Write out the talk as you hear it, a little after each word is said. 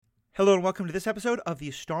Hello and welcome to this episode of the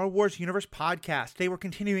Star Wars Universe Podcast. Today we're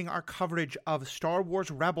continuing our coverage of Star Wars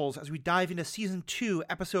Rebels as we dive into Season 2,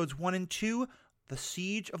 Episodes 1 and 2, The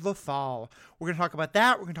Siege of Lothal. We're going to talk about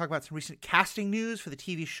that. We're going to talk about some recent casting news for the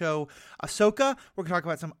TV show Ahsoka. We're going to talk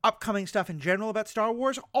about some upcoming stuff in general about Star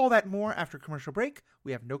Wars. All that and more after a commercial break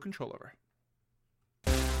we have no control over.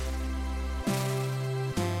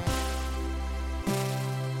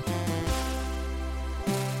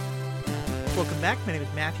 Welcome back. My name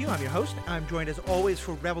is Matthew. I'm your host. I'm joined as always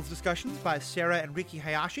for Rebels discussions by Sarah and Riki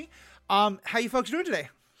Hayashi. How you folks doing today?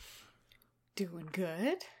 Doing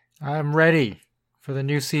good. I'm ready for the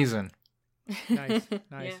new season. Nice.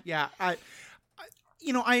 Yeah. I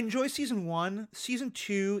enjoy season 1. Season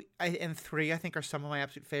 2 and 3 I think are some of my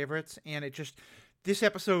absolute favorites, and these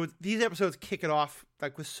episodes kick it off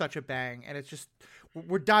like with such a bang, and it's just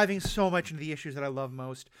we're diving so much into the issues that I love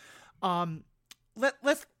most.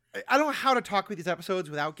 I don't know how to talk about these episodes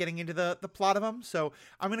without getting into the plot of them, so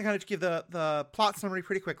I'm going to kind of give the plot summary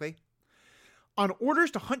pretty quickly. On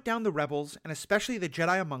orders to hunt down the rebels, and especially the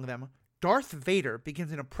Jedi among them, Darth Vader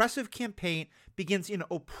begins an oppressive campaign against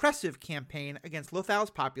Lothal's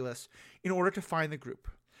populace in order to find the group.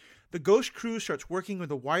 The Ghost Crew starts working with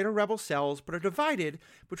the wider rebel cells, but are divided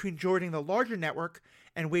between joining the larger network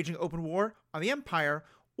and waging open war on the Empire,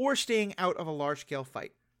 or staying out of a large-scale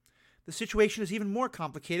fight. The situation is even more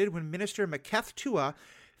complicated when Minister Maketh Tua,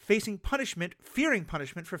 fearing punishment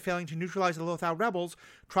for failing to neutralize the Lothal rebels,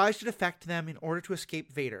 tries to defect them in order to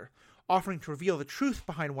escape Vader, offering to reveal the truth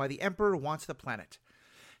behind why the Emperor wants the planet.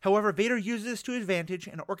 However, Vader uses this to advantage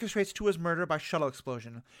and orchestrates Tua's murder by shuttle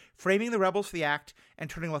explosion, framing the rebels for the act and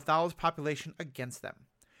turning Lothal's population against them.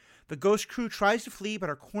 The Ghost Crew tries to flee but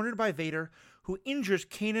are cornered by Vader, who injures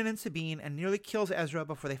Kanan and Sabine and nearly kills Ezra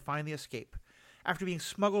before they finally escape. After being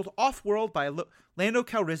smuggled off-world by Lando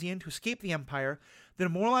Calrissian to escape the Empire, the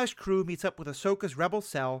demoralized crew meets up with Ahsoka's rebel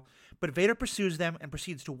cell, but Vader pursues them and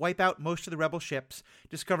proceeds to wipe out most of the rebel ships,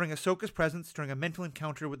 discovering Ahsoka's presence during a mental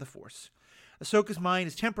encounter with the Force. Ahsoka's mind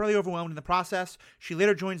is temporarily overwhelmed in the process. She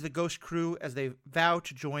later joins the Ghost Crew as they vow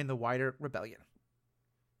to join the wider rebellion.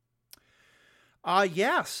 And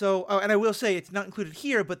I will say it's not included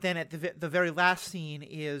here, but then at the very last scene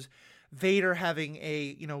is Vader having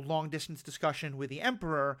a long distance discussion with the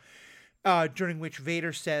Emperor, during which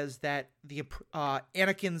Vader says that the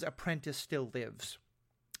Anakin's apprentice still lives,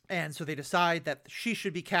 and so they decide that she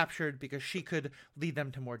should be captured because she could lead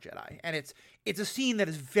them to more Jedi. And it's a scene that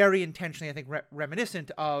is very intentionally, I think,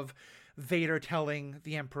 reminiscent of Vader telling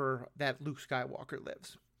the Emperor that Luke Skywalker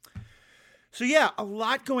lives. So yeah, a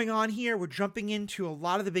lot going on here. We're jumping into a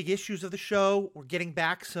lot of the big issues of the show. We're getting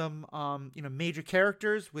back some, major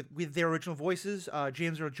characters with their original voices.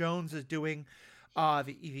 James Earl Jones is doing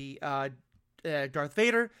the Darth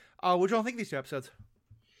Vader. What do y'all think of these two episodes?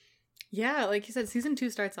 Yeah, like you said, season 2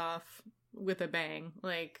 starts off with a bang.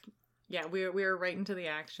 We're right into the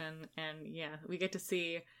action, and yeah, we get to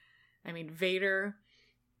see, Vader,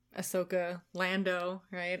 Ahsoka, Lando,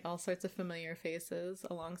 right? All sorts of familiar faces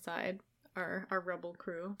alongside our rebel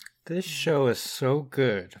crew. This show is so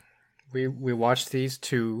good. We watched these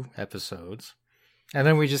 2 episodes, and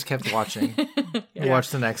then we just kept watching. We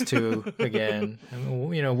watched the next 2 again,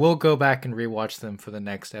 and we'll go back and rewatch them for the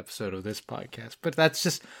next episode of this podcast. But that's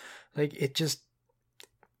just it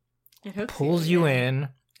pulls you in,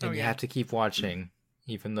 and you have to keep watching,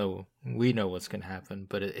 even though we know what's going to happen.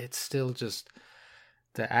 But it's still just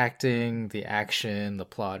the acting, the action, the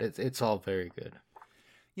plot. It's all very good.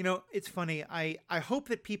 It's funny. I hope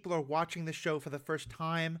that people are watching the show for the first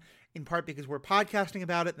time, in part because we're podcasting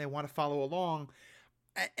about it and they want to follow along.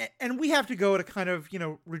 And we have to go at a kind of,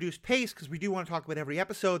 reduced pace because we do want to talk about every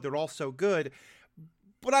episode. They're all so good.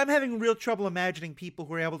 But I'm having real trouble imagining people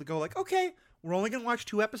who are able to go like, okay, we're only going to watch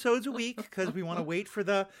 2 episodes a week because we want to wait for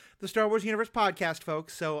the Star Wars Universe Podcast,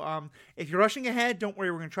 folks. So if you're rushing ahead, don't worry.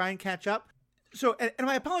 We're going to try and catch up. So, and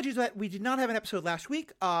my apologies that we did not have an episode last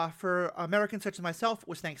week. For Americans such as myself, it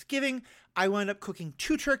was Thanksgiving. I wound up cooking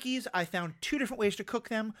 2 turkeys. I found 2 different ways to cook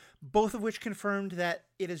them, both of which confirmed that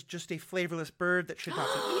it is just a flavorless bird that should not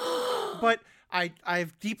be eaten. But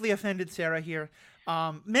I've deeply offended Sarah here.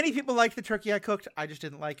 Many people liked the turkey I cooked. I just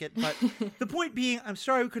didn't like it. But the point being, I'm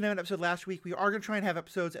sorry we couldn't have an episode last week. We are going to try and have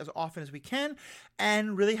episodes as often as we can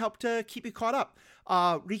and really help to keep you caught up.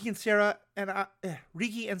 Riki and Sarah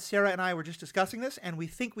and I were just discussing this, and we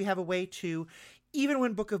think we have a way to, even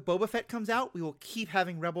when Book of Boba Fett comes out, we will keep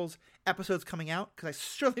having Rebels episodes coming out, because I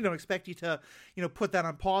certainly don't expect you to, put that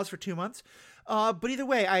on pause for 2 months. But either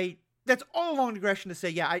way, that's all a long digression to say,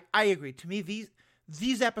 yeah, I agree. To me,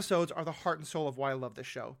 these episodes are the heart and soul of why I love this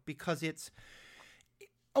show, because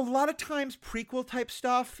a lot of times prequel type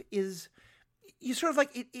stuff is, you sort of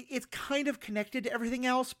like, it's kind of connected to everything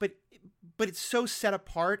else, but it's so set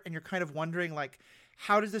apart, and you're kind of wondering, like,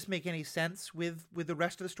 how does this make any sense with the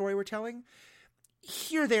rest of the story we're telling?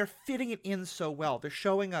 Here, they're fitting it in so well. They're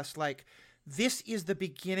showing us, like, this is the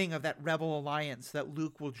beginning of that Rebel Alliance that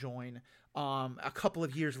Luke will join a couple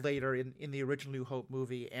of years later in the original New Hope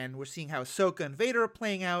movie. And we're seeing how Ahsoka and Vader are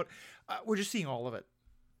playing out. We're just seeing all of it.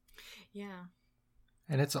 Yeah.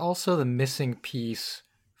 And it's also the missing piece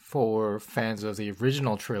for fans of the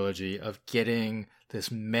original trilogy of getting this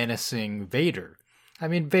menacing Vader. I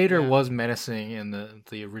mean, Vader was menacing in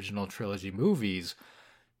the original trilogy movies,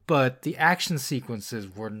 but the action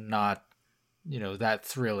sequences were not, that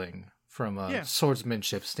thrilling from a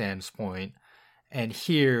swordsmanship standpoint. And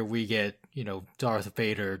here we get, Darth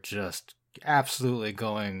Vader just absolutely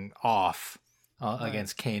going off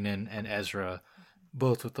against Kanan and Ezra,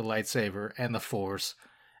 both with the lightsaber and the Force.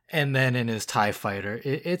 And then in his TIE fighter,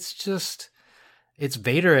 it's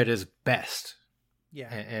Vader at his best.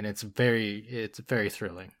 Yeah. And it's very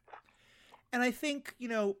thrilling. And I think,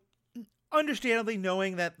 understandably,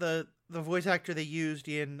 knowing that the voice actor they used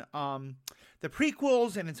in the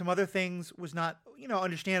prequels and in some other things was not,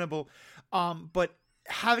 understandable. But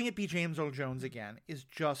having it be James Earl Jones again is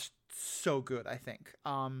just so good, I think.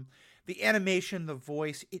 The animation, the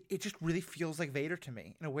voice, it just really feels like Vader to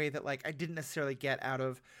me in a way that, like, I didn't necessarily get out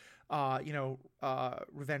of,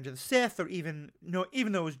 Revenge of the Sith, or even though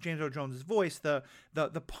it was James Earl Jones' voice, the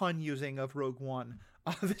pun using of Rogue One.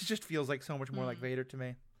 This just feels like so much more like Vader to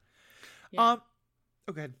me. Yeah.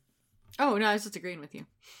 Oh, go ahead. Oh, no, I was just agreeing with you.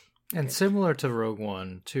 And similar to Rogue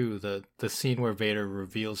One, too, the scene where Vader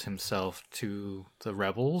reveals himself to the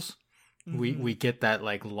rebels, we get that,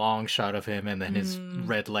 like, long shot of him, and then his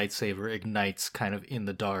red lightsaber ignites kind of in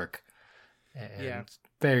the dark. And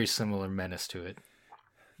very similar menace to it.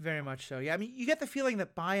 Very much so. Yeah, I mean, you get the feeling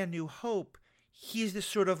that by A New Hope, he's this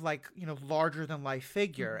sort of, like, larger than life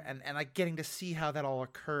figure, and like getting to see how that all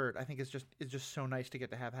occurred, I think is just so nice to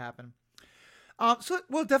get to have happen. So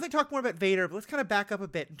we'll definitely talk more about Vader, but let's kind of back up a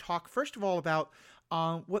bit and talk first of all about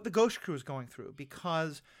what the Ghost Crew is going through,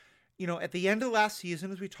 because at the end of the last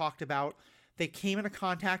season, as we talked about, they came into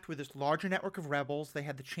contact with this larger network of rebels. They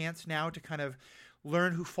had the chance now to kind of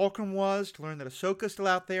learn who Fulcrum was, to learn that Ahsoka's still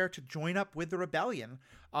out there, to join up with the rebellion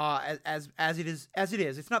as it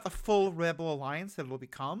is. It's not the full Rebel Alliance that it'll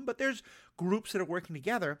become, but there's groups that are working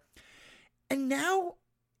together. And now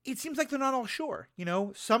it seems like they're not all sure.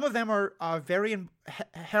 Some of them are very.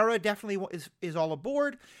 Hera definitely is all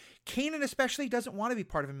aboard. Kanan especially doesn't want to be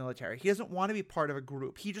part of a military. He doesn't want to be part of a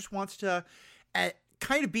group. He just wants to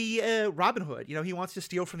kind of be Robin Hood. He wants to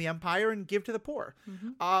steal from the Empire and give to the poor.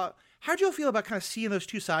 How do you feel about kind of seeing those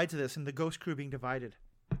two sides of this and the Ghost Crew being divided?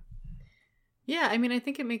 Yeah, I mean, I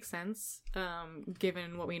think it makes sense,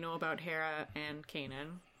 given what we know about Hera and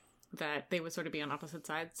Kanan, that they would sort of be on opposite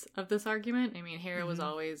sides of this argument. I mean, Hera was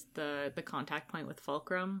always the contact point with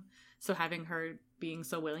Fulcrum, so having her being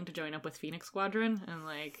so willing to join up with Phoenix Squadron and,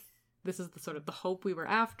 like, this is the sort of the hope we were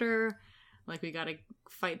after, like, we gotta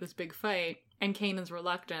fight this big fight, and Kanan's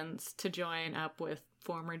reluctance to join up with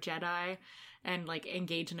former Jedi and, like,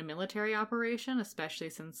 engage in a military operation, especially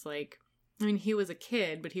since, like, I mean, he was a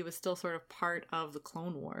kid, but he was still sort of part of the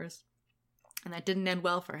Clone Wars. And that didn't end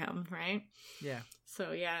well for him, right? Yeah.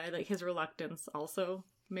 So, yeah, like, his reluctance also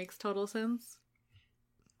makes total sense.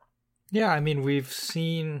 Yeah, I mean,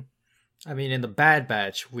 in the Bad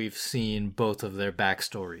Batch, we've seen both of their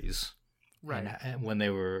backstories. Right. And when they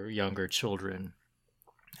were younger children.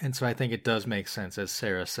 And so I think it does make sense, as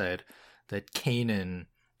Sarah said, that Kanan,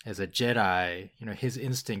 as a Jedi, his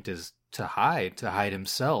instinct is to hide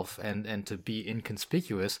himself and to be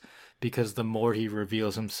inconspicuous, because the more he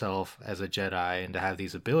reveals himself as a Jedi and to have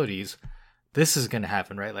these abilities, this is going to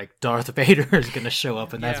happen, right? Like, Darth Vader is going to show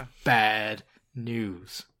up, and that's bad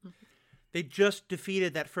news. They just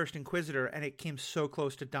defeated that first Inquisitor, and it came so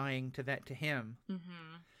close to dying to him.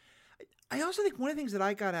 I also think one of the things that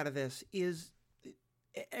I got out of this is,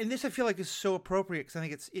 and this I feel like is so appropriate because I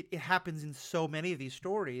think it happens in so many of these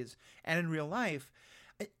stories and in real life.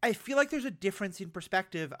 I feel like there's a difference in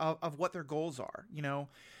perspective of what their goals are.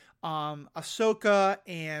 Ahsoka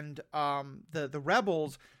and the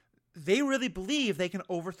rebels, they really believe they can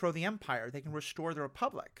overthrow the Empire. They can restore the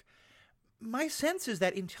Republic. My sense is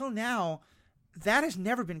that until now, that has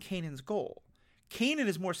never been Kanan's goal. Kanan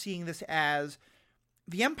is more seeing this as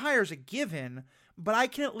the Empire's a given, but I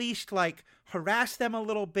can at least, like, harass them a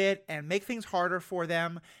little bit and make things harder for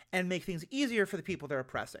them and make things easier for the people they're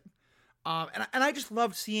oppressing. And I just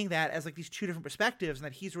loved seeing that as, like, these two different perspectives, and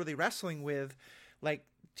that he's really wrestling with, like,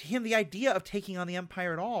 to him, the idea of taking on the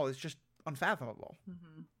Empire at all is just unfathomable.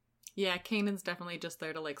 Mm-hmm. Yeah, Kanan's definitely just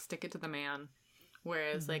there to, like, stick it to the man.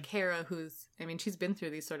 Whereas, like, Hera, she's been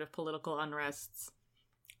through these sort of political unrests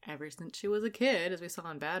ever since she was a kid, as we saw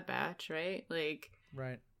in Bad Batch, right? Like,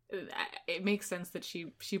 right. It makes sense that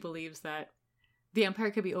she believes that the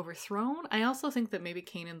Empire could be overthrown. I also think that maybe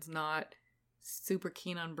Kanan's not super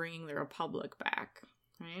keen on bringing the Republic back,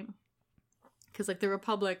 right? Because, like, the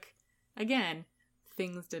Republic, again,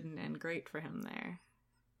 things didn't end great for him there.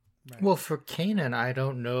 Right. Well, for Kanan, I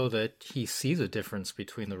don't know that he sees a difference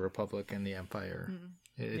between the Republic and the Empire.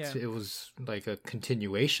 It was like a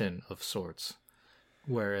continuation of sorts.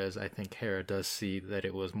 Whereas I think Hera does see that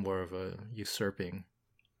it was more of a usurping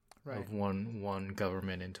of one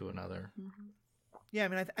government into another. Mm-hmm. Yeah, I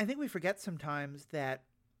mean, I think we forget sometimes that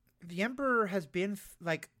the Emperor has been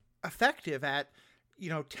like effective at,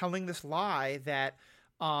 telling this lie that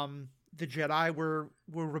the Jedi were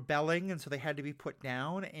rebelling and so they had to be put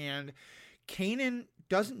down, and Kanan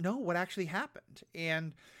doesn't know what actually happened.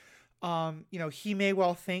 And he may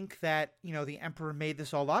well think that, the Emperor made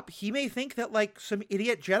this all up. He may think that, like, some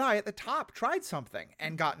idiot Jedi at the top tried something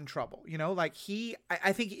and got in trouble.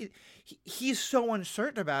 I think he's so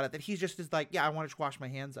uncertain about it that he just is like, yeah, I want to wash my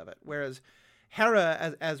hands of it. Whereas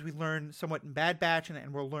Hera, as we learn somewhat in Bad Batch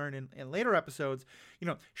and we'll learn in later episodes,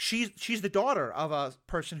 she's the daughter of a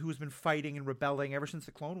person who's been fighting and rebelling ever since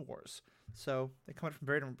the Clone Wars. So they come at it from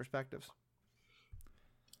very different perspectives.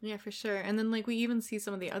 Yeah, for sure. And then, like, we even see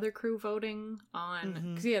some of the other crew voting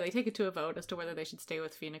on... Because, they take it to a vote as to whether they should stay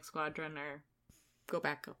with Phoenix Squadron or go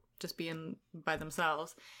back, just being by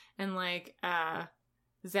themselves. And, like,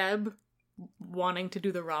 Zeb wanting to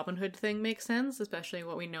do the Robin Hood thing makes sense, especially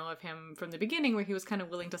what we know of him from the beginning, where he was kind of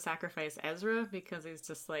willing to sacrifice Ezra because he's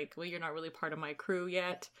just like, well, you're not really part of my crew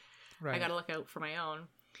yet. Right. I gotta look out for my own.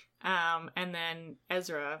 And then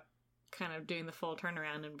Ezra kind of doing the full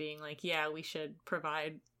turnaround and being like, yeah, we should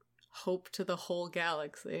provide hope to the whole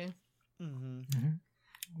galaxy. Mm-hmm. Mm-hmm.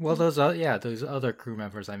 Well, those other crew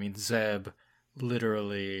members, I mean, Zeb,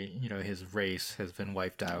 literally, his race has been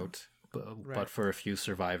wiped out, but for a few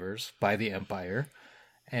survivors by the Empire.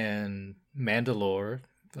 And Mandalore,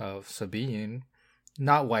 Sabine,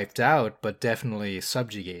 not wiped out, but definitely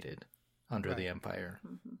subjugated under the Empire.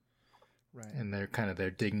 Mm-hmm. Right. And their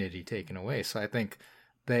dignity taken away. So I think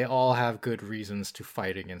they all have good reasons to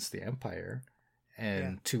fight against the Empire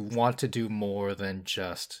and to want to do more than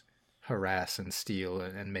just harass and steal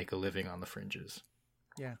and make a living on the fringes.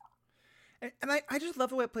 Yeah. And I just love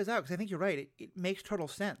the way it plays out, because I think you're right. It makes total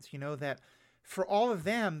sense, that for all of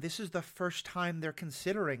them, this is the first time they're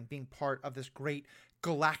considering being part of this great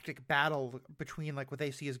galactic battle between, like, what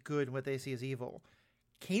they see as good and what they see as evil.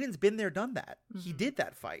 Kanan's been there, done that. Mm-hmm. He did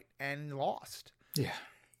that fight and lost. Yeah.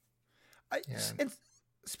 And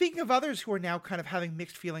speaking of others who are now kind of having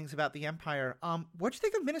mixed feelings about the Empire, what'd you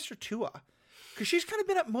think of Minister Tua? Because she's kind of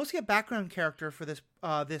been mostly a background character for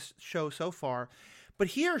this show so far, but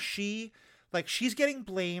here she's getting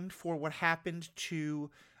blamed for what happened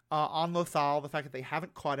to on Lothal, the fact that they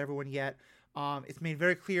haven't caught everyone yet. It's made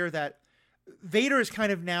very clear that Vader is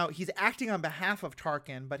kind of now, he's acting on behalf of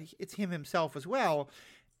Tarkin, but it's him himself as well,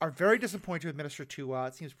 are very disappointed with Minister Tua.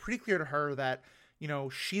 It seems pretty clear to her that,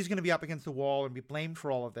 she's going to be up against the wall and be blamed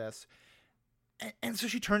for all of this. And so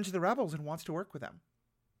she turns to the rebels and wants to work with them.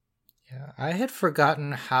 Yeah, I had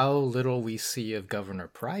forgotten how little we see of Governor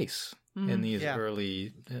Price in these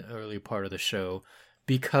early part of the show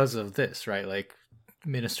because of this, right? Like,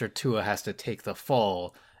 Minister Tua has to take the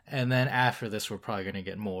fall, and then after this, we're probably going to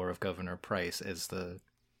get more of Governor Price as the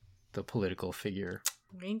political figure.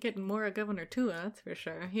 We ain't getting more of Governor Tua, that's for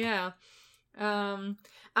sure. Yeah.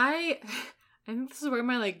 I think this is where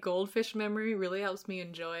my, like, goldfish memory really helps me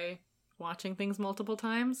enjoy watching things multiple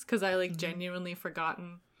times, because I, like, genuinely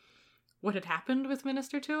forgotten what had happened with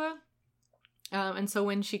Minister Tua. And so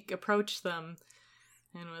when she approached them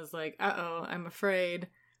and was like, uh-oh, I'm afraid,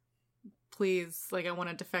 please, like, I want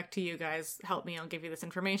to defect to you guys, help me, I'll give you this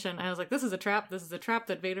information. I was like, this is a trap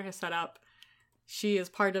that Vader has set up. She is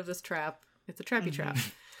part of this trap. It's a trappy trap.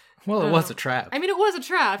 Well, it was a trap. I mean, it was a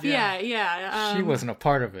trap, yeah. She wasn't a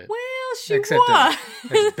part of it. Well, she Except was.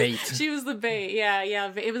 As bait. She was the bait, yeah.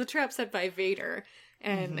 It was a trap set by Vader.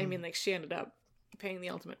 And, I mean, like, she ended up paying the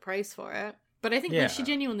ultimate price for it. But I think that she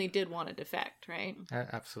genuinely did want to defect, right?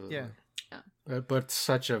 Absolutely. Yeah. But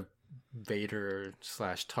such a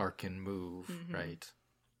Vader/Tarkin move, right?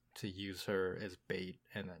 To use her as bait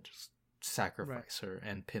and then just sacrifice her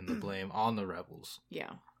and pin the blame on the rebels.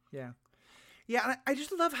 Yeah. Yeah. Yeah, and I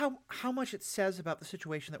just love how much it says about the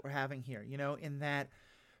situation that we're having here, in that,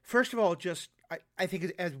 first of all, just I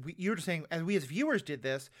think you were saying, as we as viewers did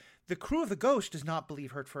this, the crew of the Ghost does not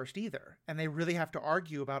believe her at first either. And they really have to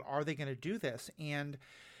argue about, are they going to do this? And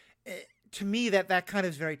to me, that kind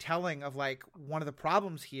of is very telling of like one of the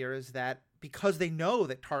problems here is that because they know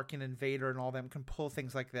that Tarkin and Vader and all them can pull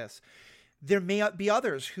things like this, there may be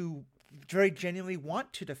others who very genuinely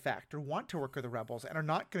want to defect or want to work with the rebels and are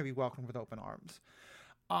not going to be welcomed with open arms.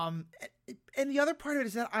 And the other part of it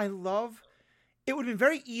is that it would have been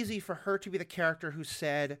very easy for her to be the character who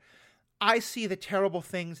said, I see the terrible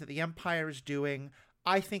things that the Empire is doing.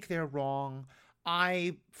 I think they're wrong.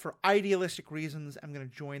 For idealistic reasons, I'm going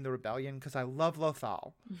to join the rebellion because I love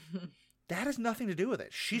Lothal. That has nothing to do with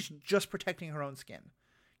it. She's just protecting her own skin,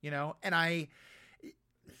 And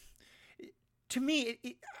to me,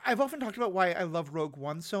 I've often talked about why I love Rogue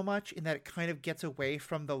One so much, in that it kind of gets away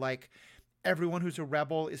from the like, everyone who's a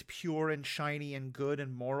rebel is pure and shiny and good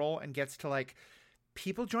and moral, and gets to like,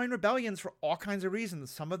 people join rebellions for all kinds of reasons.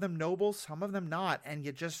 Some of them noble, some of them not. And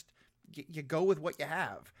you go with what you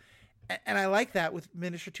have. And I like that with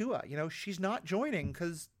Minister Tua. She's not joining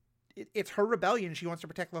because it's her rebellion. She wants to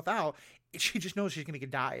protect Lothal. She just knows she's going to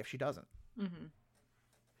die if she doesn't. Mm-hmm.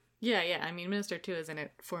 Yeah. I mean, Minister Tua is in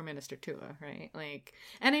it for Minister Tua, right? Like,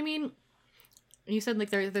 and I mean, you said like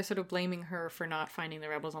they're sort of blaming her for not finding the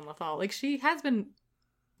rebels on Lothal. Like, she has been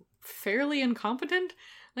fairly incompetent,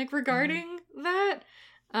 like, regarding that,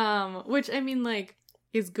 which I mean, like,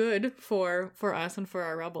 is good for us and for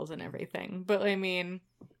our rebels and everything. But I mean,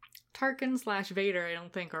 Tarkin / Vader, I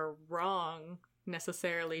don't think are wrong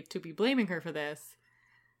necessarily to be blaming her for this.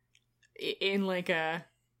 In like I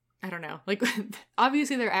don't know, like,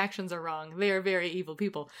 obviously their actions are wrong. They are very evil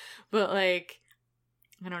people, but like,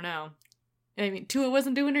 I don't know. I mean, Tua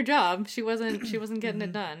wasn't doing her job. She wasn't getting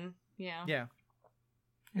it done. Yeah. Yeah.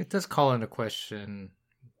 It does call into question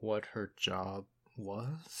what her job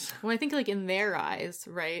was. Well, I think like in their eyes,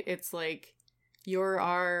 right? It's like, you're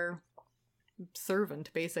our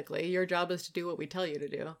servant, basically. Your job is to do what we tell you to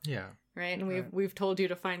do. Yeah. Right? And we've told you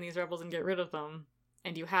to find these rebels and get rid of them,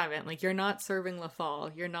 and you haven't. Like, you're not serving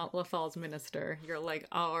Lothal. You're not Lothal's minister. You're like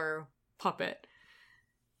our puppet.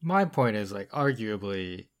 My point is, like,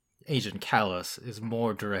 arguably Agent Callus is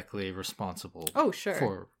more directly responsible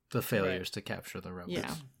for the failures to capture the rebels.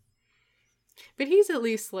 Yeah. But he's at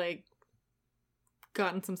least like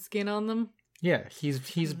gotten some skin on them. Yeah,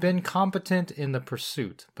 he's been competent in the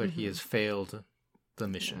pursuit, but he has failed the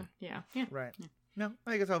mission. Yeah. Right. Yeah. No,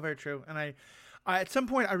 I think it's all very true. And I at some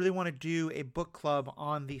point, I really want to do a book club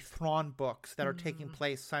on the Thrawn books that are taking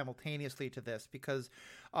place simultaneously to this, because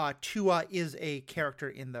Tua is a character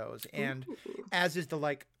in those, and as is the,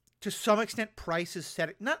 like, to some extent, Price is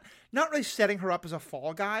setting not really setting her up as a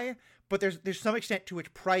fall guy, but there's some extent to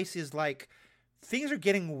which Price is like, things are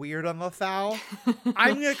getting weird on Lothal.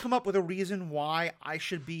 I'm going to come up with a reason why I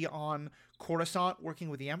should be on Coruscant working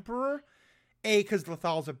with the Emperor. A, because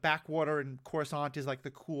Lothal's a backwater and Coruscant is like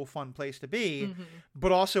the cool, fun place to be.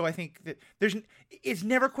 But also, I think that it's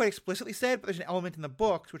never quite explicitly said, but there's an element in the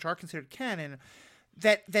books, which are considered canon,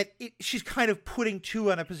 that she's kind of putting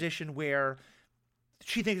Tua in a position where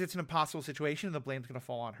she thinks it's an impossible situation and the blame's going to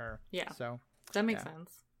fall on her. Yeah. So that makes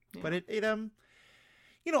sense. Yeah. But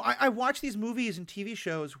I watch these movies and TV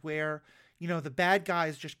shows where, the bad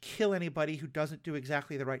guys just kill anybody who doesn't do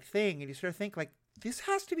exactly the right thing. And you sort of think, like, this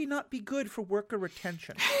has to not be good for worker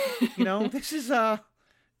retention. This is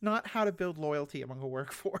not how to build loyalty among a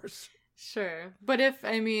workforce. Sure. But if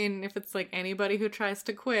it's like anybody who tries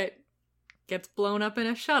to quit gets blown up in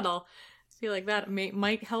a shuttle, I feel like that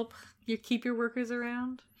might help you keep your workers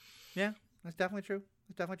around. Yeah, that's definitely true.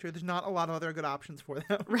 There's not a lot of other good options for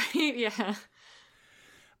them. Right, yeah.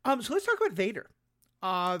 So let's talk about Vader.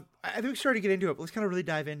 I think we started to get into it, but let's kind of really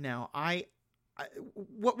dive in now.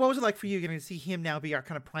 What was it like for you getting to see him now be our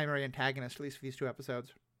kind of primary antagonist, at least for these 2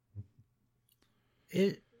 episodes?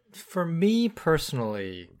 For me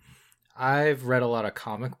personally, I've read a lot of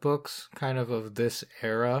comic books kind of this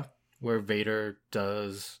era where Vader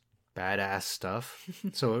does badass stuff.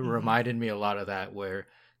 So it reminded me a lot of that, where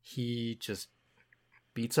he just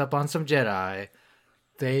beats up on some Jedi.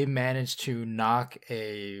 They manage to knock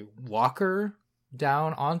a walker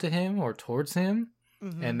down onto him or towards him.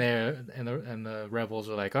 And the rebels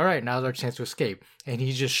are like, all right, now's our chance to escape. And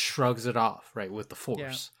he just shrugs it off, right, with the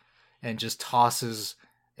Force, and just tosses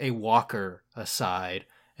a walker aside.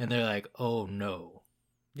 And they're like, oh no.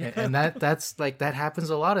 And that's like, that happens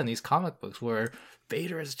a lot in these comic books where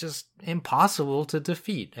Vader is just impossible to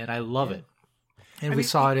defeat. And I love it. And we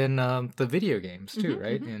saw it in the video games too,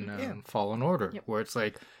 right? In Fallen Order, where it's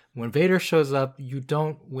like, when Vader shows up, you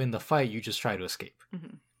don't win the fight, you just try to escape.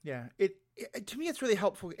 Yeah, to me, it's really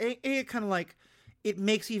helpful. It kind of like, it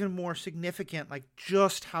makes even more significant, like,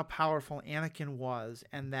 just how powerful Anakin was,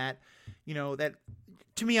 and that, that,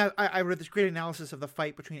 to me, I read this great analysis of the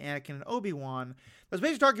fight between Anakin and Obi-Wan. That was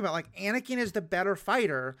basically talking about, like, Anakin is the better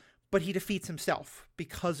fighter, but he defeats himself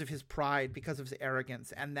because of his pride, because of his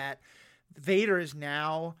arrogance, and that Vader is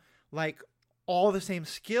now, like, all the same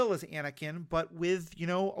skill as Anakin, but with,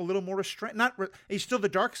 a little more restraint. He's still the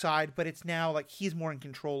dark side, but it's now like he's more in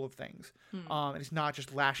control of things. And he's not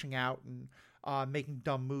just lashing out and making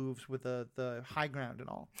dumb moves with the high ground and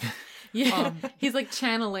all. Yeah, he's like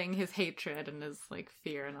channeling his hatred and his like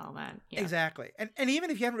fear and all that. Yeah. Exactly. And even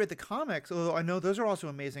if you haven't read the comics, although I know those are also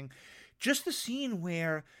amazing, just the scene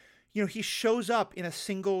where he shows up in a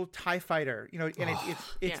single TIE fighter, and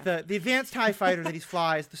it's the advanced TIE fighter that he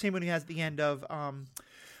flies, the same one he has at the end of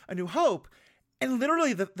A New Hope. And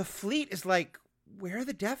literally the fleet is like, where are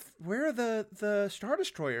the Star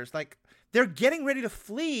Destroyers? Like, they're getting ready to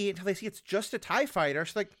flee until they see it's just a TIE fighter.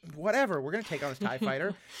 It's like, whatever, we're going to take on this TIE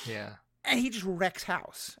fighter. Yeah. And he just wrecks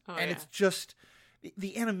house. It's just,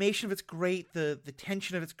 the animation of it's great. The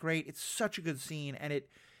tension of it's great. It's such a good scene. And it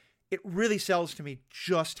really sells to me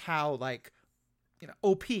just how, like,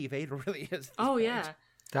 OP Vader really is. Oh, yeah.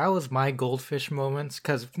 That was my goldfish moments,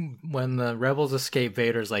 because when the rebels escape,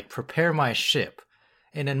 Vader's like, prepare my ship.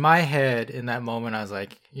 And in my head, in that moment, I was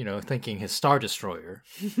like, thinking his Star Destroyer.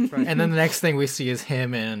 Right. And then the next thing we see is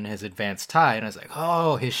him in his advanced TIE. And I was like,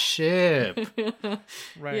 oh, his ship.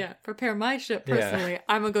 Right. Yeah, prepare my ship personally. Yeah.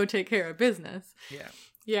 I'm going to go take care of business. Yeah.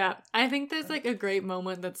 Yeah, I think there's like a great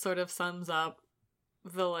moment that sort of sums up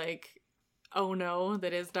the like, oh no,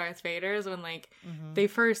 that is Darth Vader's, when like they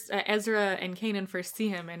first, Ezra and Kanan first see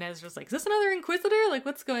him, and Ezra's like, is this another Inquisitor? Like,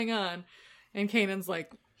 what's going on? And Kanan's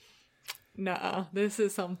like, nah, this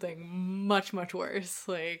is something much, much worse.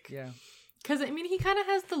 Like, yeah. Because, I mean, he kind of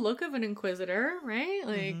has the look of an Inquisitor, right?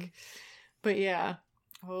 Like, but yeah.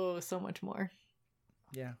 Oh, so much more.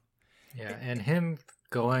 Yeah. Yeah, and him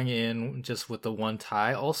going in just with the one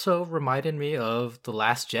tie also reminded me of The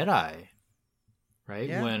Last Jedi, right?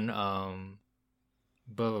 Yeah. When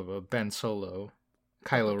Ben Solo,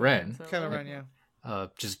 Kylo Ren,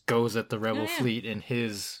 just goes at the Rebel fleet in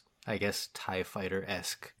his, I guess, TIE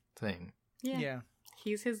fighter-esque thing. Yeah.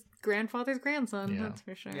 He's his grandfather's grandson, that's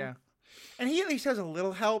for sure. Yeah. And he at least has a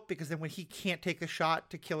little help, because then when he can't take a shot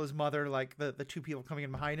to kill his mother, like the two people coming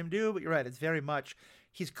in behind him do, but you're right, it's very much,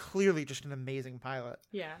 he's clearly just an amazing pilot.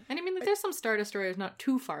 Yeah. And I mean, there's some Star Destroyers not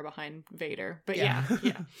too far behind Vader, but yeah.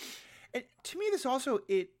 And to me, this also,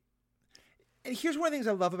 and here's one of the things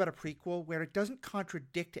I love about a prequel, where it doesn't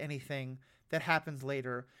contradict anything that happens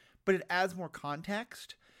later, but it adds more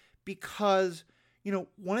context, because,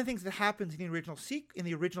 one of the things that happens in the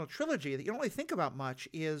original trilogy that you don't really think about much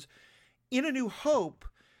is, in A New Hope,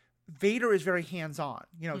 Vader is very hands-on.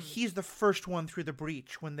 He's the first one through the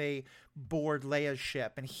breach when they board Leia's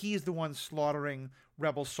ship, and he's the one slaughtering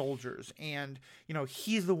rebel soldiers, and,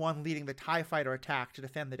 he's the one leading the TIE fighter attack to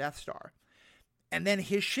defend the Death Star. And then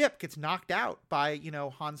his ship gets knocked out by,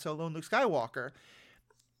 Han Solo and Luke Skywalker.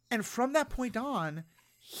 And from that point on,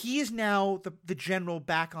 he is now the general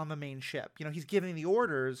back on the main ship. He's giving the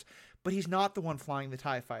orders, but he's not the one flying the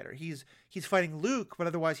TIE fighter. He's fighting Luke, but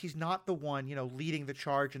otherwise he's not the one, leading the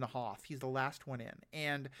charge in the Hoth. He's the last one in.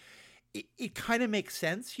 And it kind of makes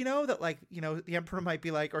sense, that, like, the Emperor might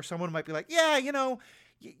be like, or someone might be like, yeah,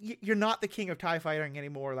 you're not the king of TIE fighting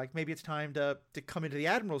anymore. Like, maybe it's time to come into the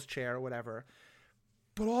Admiral's chair or whatever.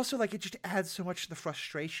 But also, like, it just adds so much to the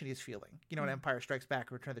frustration he's feeling, in Empire Strikes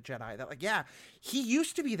Back or Return of the Jedi. That, like, yeah, he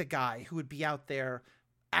used to be the guy who would be out there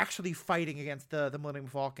actually fighting against the Millennium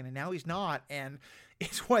Falcon, and now he's not. And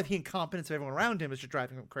it's why the incompetence of everyone around him is just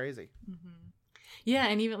driving him crazy. Mm-hmm. Yeah,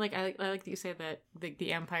 and even, like, I like that you say that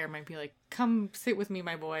the Empire might be like, come sit with me,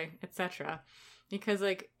 my boy, etc. Because,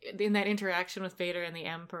 like, in that interaction with Vader and the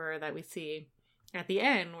Emperor that we see at the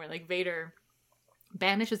end, where, like, Vader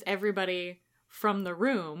banishes everybody from the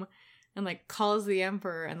room and like calls the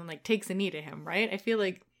Emperor and then like takes a knee to him, right? I feel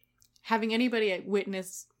like having anybody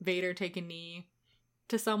witness Vader take a knee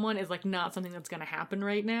to someone is like not something that's going to happen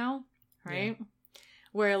right now, right? Yeah.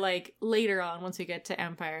 Where like later on, once we get to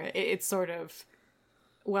Empire, it's sort of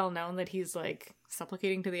well known that he's like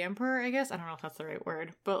supplicating to the Emperor, I guess. I don't know if that's the right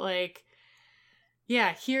word, but like,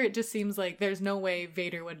 yeah, here it just seems like there's no way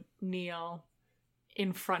Vader would kneel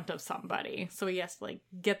in front of somebody, so he has to like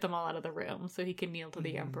get them all out of the room so he can kneel to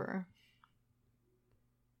the Emperor.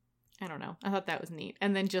 I don't know, I thought that was neat.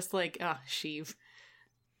 And then just like Sheev,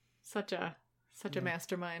 such a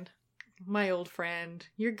mastermind, my old friend,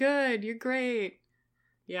 you're good, you're great.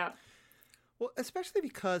 Yeah, well, especially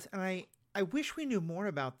because, and I wish we knew more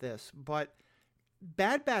about this, but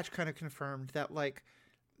Bad Batch kind of confirmed that, like,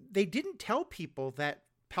 they didn't tell people that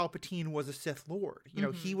Palpatine was a Sith Lord. You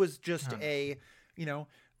know, he was just a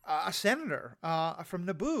senator from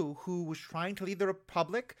Naboo who was trying to lead the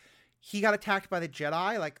Republic. He got attacked by the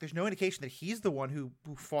Jedi. Like, there's no indication that he's the one who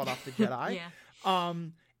fought off the Jedi.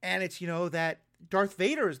 And it's, that Darth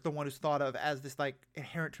Vader is the one who's thought of as this, like,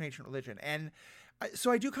 inherent to ancient religion. And so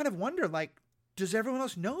I do kind of wonder, like, does everyone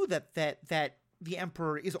else know that the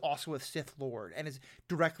Emperor is also a Sith Lord and is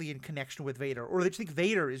directly in connection with Vader? Or do they just think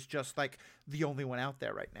Vader is just, like, the only one out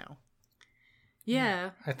there right now? Yeah.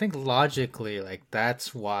 I think logically, like,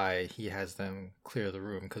 that's why he has them clear the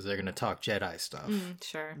room, because they're going to talk Jedi stuff.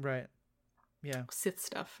 Sure. Right. Yeah. Sith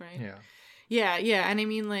stuff, right? Yeah. Yeah. And I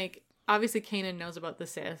mean, like, obviously Kanan knows about the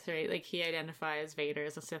Sith, right? Like, he identifies Vader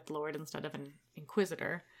as a Sith Lord instead of an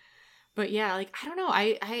Inquisitor. But yeah, like, I don't know.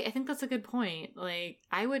 I think that's a good point. Like,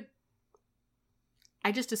 I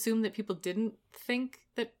just assumed that people didn't think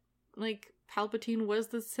that, like, Palpatine was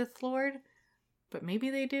the Sith Lord. But maybe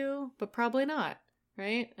they do, but probably not,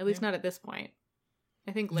 right? At least not at this point.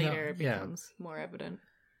 I think later it becomes more evident.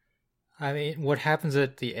 I mean, what happens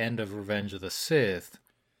at the end of Revenge of the Sith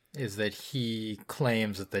is that he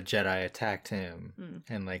claims that the Jedi attacked him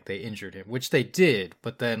and, like, they injured him, which they did,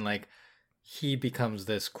 but then, like, he becomes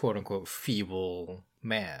this quote-unquote feeble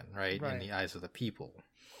man, right, in the eyes of the people.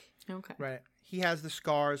 Okay. Right. He has the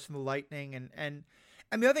scars from the lightning, and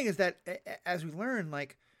the other thing is that, as we learn,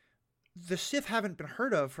 like, the Sith haven't been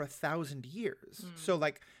heard of for 1,000 years. So,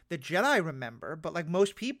 like, the Jedi remember, but, like,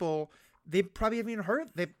 most people, they probably haven't even heard.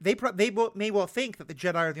 They may well think that the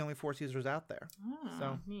Jedi are the only Force users out there. Oh,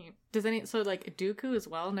 so neat. So, like, Dooku as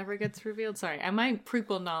well never gets revealed? Sorry, and my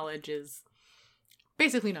prequel knowledge is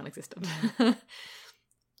basically non-existent.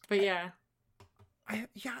 But yeah. I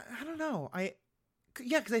don't know.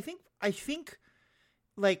 Because I think,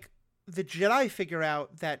 like, the Jedi figure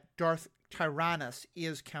out that Darth Tyrannus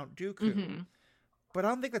is Count Dooku, but I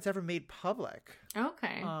don't think that's ever made public.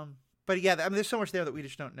 Okay. But yeah, I mean, there's so much there that we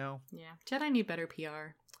just don't know. Yeah, Jedi need better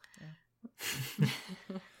PR.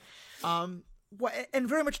 Yeah. And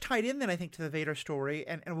very much tied in then, I think, to the Vader story,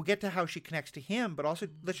 and we'll get to how she connects to him, but also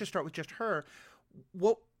let's just start with just her.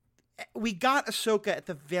 We got Ahsoka at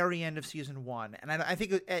the very end of season 1, and I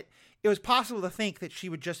think it was possible to think that she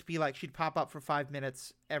would just be like, she'd pop up for 5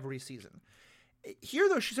 minutes every season. Here,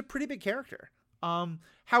 though, she's a pretty big character.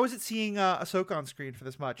 How is it seeing Ahsoka on screen for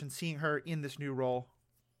this much and seeing her in this new role?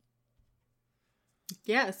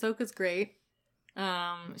 Yeah, Ahsoka's great.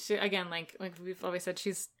 She, again, like we've always said,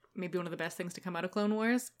 she's maybe one of the best things to come out of Clone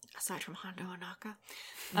Wars, aside from Hondo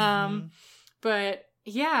Ohnaka. But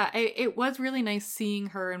yeah, it was really nice seeing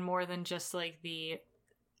her in more than just like the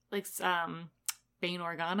Bane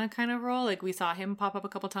Organa kind of role. Like, we saw him pop up a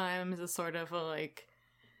couple times as sort of a, like,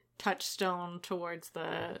 touchstone towards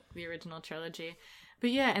the original trilogy.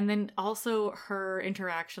 But yeah, and then also her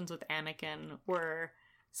interactions with Anakin were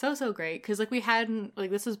so great, because, like, we hadn't,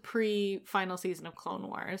 like, this was pre-final season of Clone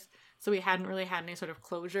Wars, so we hadn't really had any sort of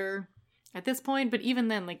closure at this point. But even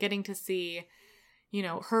then, like, getting to see,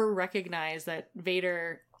 her recognize that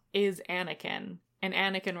Vader is Anakin, and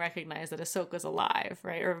Anakin recognize that Ahsoka's alive,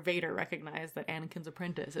 right? Or Vader recognized that Anakin's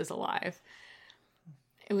apprentice is alive.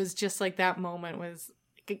 It was just like, that moment was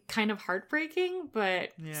kind of heartbreaking,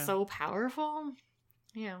 but so powerful.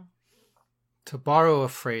 Yeah. To borrow a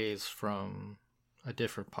phrase from a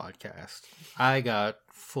different podcast, I got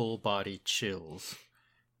full body chills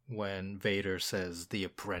when Vader says the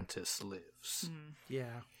apprentice lives.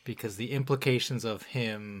 Yeah. Because the implications of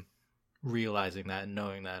him realizing that and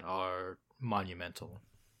knowing that are monumental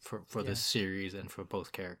for this series and for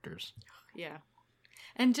both characters. Yeah.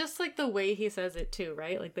 And just, like, the way he says it too,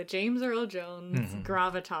 right? Like, the James Earl Jones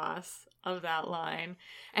gravitas of that line.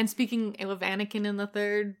 And speaking of Anakin in the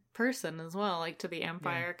third person as well, like, to the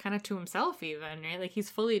Empire, kind of to himself even, right? Like, he's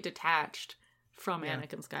fully detached from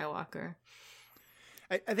Anakin Skywalker.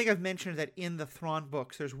 I think I've mentioned that in the Thrawn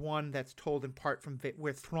books, there's one that's told in part from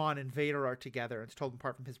where Thrawn and Vader are together. It's told in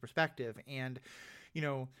part from his perspective. And,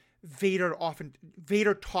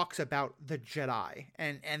 Vader talks about the Jedi,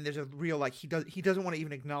 and there's a real, like, he doesn't want to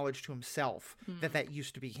even acknowledge to himself that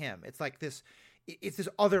used to be him. It's like it's this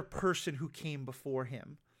other person who came before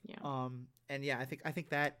him. Yeah. And yeah, I think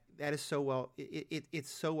that is so well,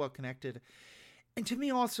 it's so well connected. And to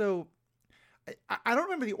me also, I don't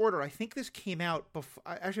remember the order. I think this came out before.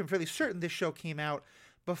 Actually, I'm fairly certain this show came out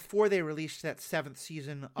before they released that 7th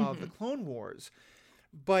season of the Clone Wars.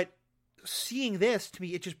 But seeing this, to me,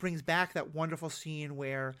 it just brings back that wonderful scene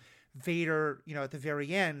where Vader, at the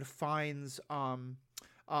very end, finds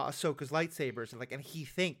Ahsoka's lightsabers, and he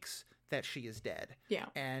thinks that she is dead. Yeah.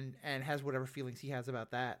 And has whatever feelings he has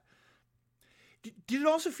about that. Did it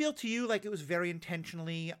also feel to you like it was very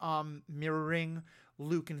intentionally mirroring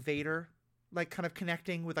Luke and Vader, like kind of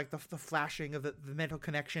connecting with like the flashing of the mental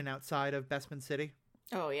connection outside of Bespin City?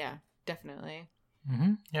 Oh yeah, definitely.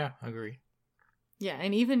 Mm-hmm. Yeah, I agree. Yeah,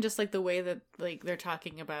 and even just like the way that like they're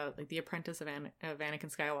talking about like the apprentice of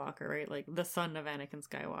Anakin Skywalker, right? Like the son of Anakin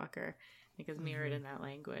Skywalker, like is mirrored in that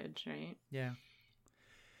language, right? Yeah.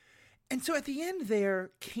 And so at the end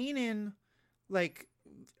there, Kanan, like,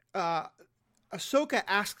 Ahsoka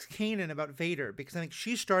asks Kanan about Vader because I think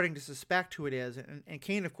she's starting to suspect who it is, and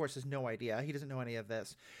Kanan, of course, has no idea. He doesn't know any of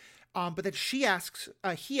this. But then he asks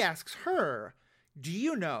her, "Do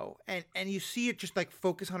you know?" And you see it just like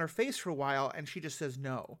focus on her face for a while, and she just says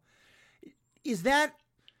no. Is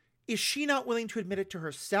she not willing to admit it to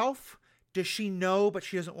herself? Does she know, but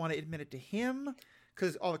she doesn't want to admit it to him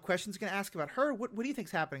because all the questions going to ask about her? What do you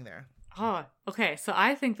think's happening there? Oh, okay. So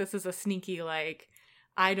I think this is a sneaky like,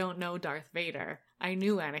 I don't know Darth Vader. I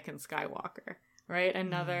knew Anakin Skywalker, right?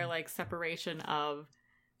 Another like separation of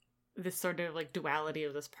this sort of like duality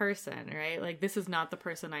of this person, right? Like this is not the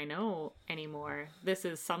person I know anymore. This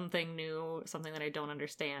is something new, something that I don't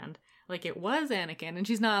understand. Like it was Anakin, and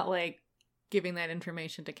she's not like giving that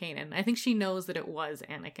information to Kanan. I think she knows that it was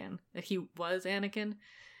Anakin. That he was Anakin,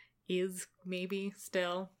 is maybe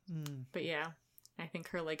still. But yeah, I think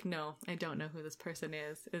her like, no, I don't know who this person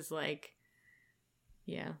is like,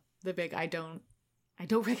 yeah, the big I don't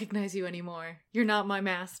recognize you anymore. You're not my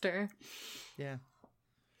master. Yeah.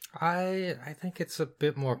 I think it's a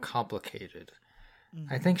bit more complicated.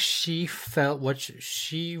 I think she felt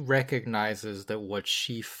she recognizes that what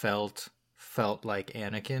she felt like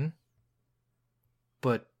Anakin,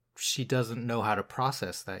 but she doesn't know how to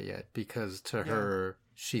process that yet because to her,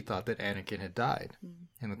 she thought that Anakin had died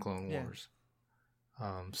in the Clone Wars.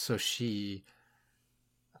 So she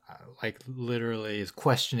like literally is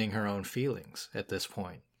questioning her own feelings at this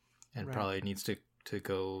point and probably needs to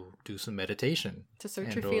go do some meditation to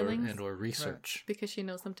search her feelings and or research because she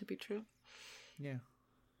knows them to be true. Yeah.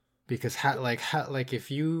 Because how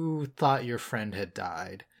if you thought your friend had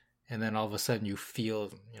died and then all of a sudden you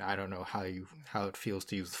feel, I don't know how it feels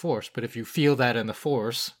to use the Force, but if you feel that in the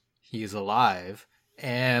Force, he's alive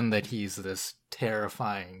and that he's this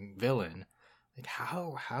terrifying villain, like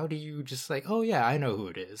how do you just like, oh yeah, I know who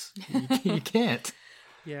it is? You can't.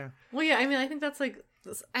 Yeah. Well, yeah, I mean, I think that's like,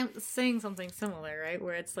 I'm saying something similar, right?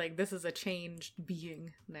 Where it's like, this is a changed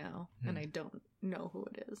being now, and I don't know who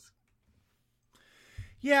it is.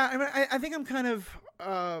 Yeah, I mean, I think I'm kind of,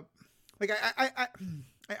 like, I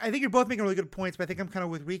think you're both making really good points, but I think I'm kind of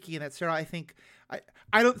with Riki in that, Sarah,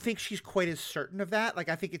 I don't think she's quite as certain of that. Like,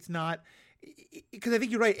 I think it's not, because I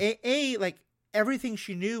think you're right. Like, everything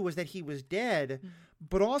she knew was that he was dead,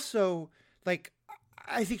 but also, like,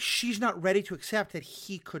 I think she's not ready to accept that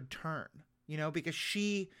he could turn, because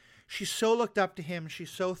she so looked up to him. She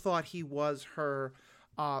so thought he was her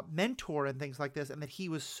mentor and things like this, and that he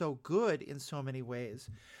was so good in so many ways.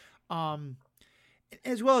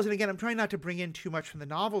 As well as, and again, I'm trying not to bring in too much from the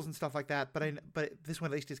novels and stuff like that, but this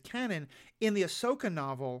one at least is canon. In the Ahsoka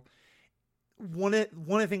novel, one of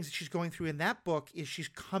the things that she's going through in that book is she's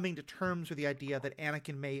coming to terms with the idea that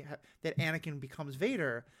Anakin becomes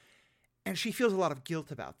Vader, and she feels a lot of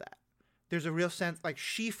guilt about that. There's a real sense, like,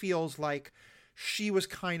 she feels like she was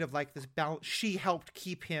kind of like this balance. She helped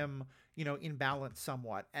keep him, in balance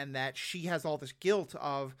somewhat, and that she has all this guilt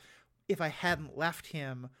of, if I hadn't left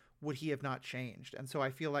him, would he have not changed? And so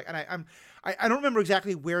I feel like, and I don't remember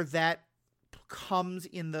exactly where that comes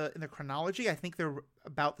in the chronology. I think they're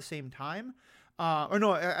about the same time, or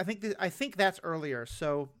no, I think that's earlier.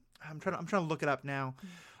 So I'm trying to look it up now.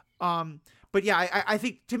 But yeah, I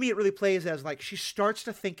think to me it really plays as like she starts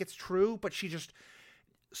to think it's true, but she just,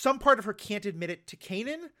 some part of her can't admit it to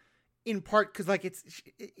Kanan, in part because like it's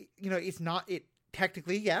not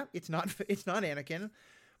Anakin,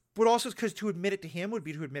 but also because to admit it to him would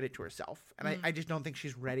be to admit it to herself, and I just don't think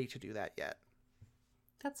she's ready to do that yet.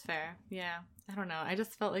 That's fair. Yeah, I don't know. I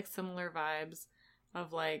just felt like similar vibes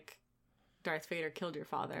of like Darth Vader killed your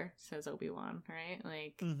father, says Obi-Wan, right?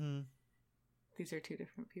 Like. These are two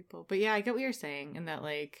different people. But yeah, I get what you're saying, and that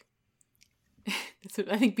like it's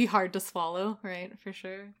I think be hard to swallow, right? For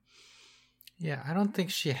sure. Yeah, I don't think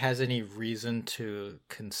she has any reason to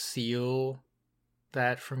conceal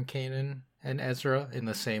that from Kanan and Ezra in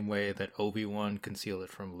the same way that Obi-Wan concealed it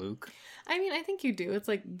from Luke. I mean, I think you do. It's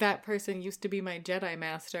like, that person used to be my Jedi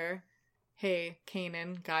master. Hey,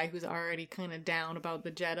 Kanan, guy who's already kind of down about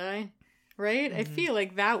the Jedi, right? I feel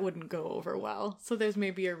like that wouldn't go over well. So there's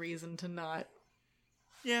maybe a reason to not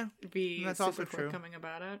be that's super forthcoming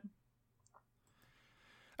about it.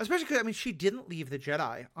 Especially because, I mean, she didn't leave the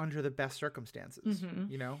Jedi under the best circumstances,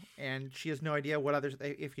 Mm-hmm. you know, and she has no idea what others,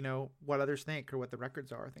 if you know, what others think or what the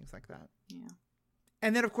records are, things like that. Yeah.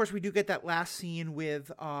 And then, of course, we do get that last scene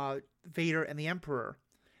with Vader and the Emperor.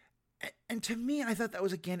 And to me, I thought that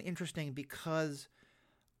was, again, interesting because,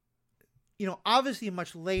 you know, obviously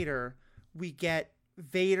much later, we get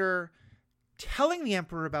Vader telling the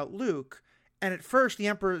Emperor about Luke. And at first, the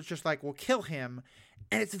Emperor is just like, well, kill him.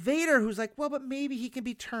 And it's Vader who's like, well, but maybe he can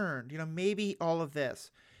be turned. You know, maybe all of this.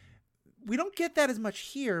 We don't get that as much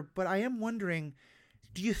here, but I am wondering,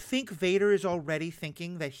 do you think Vader is already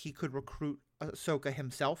thinking that he could recruit Ahsoka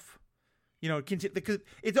himself? You know, because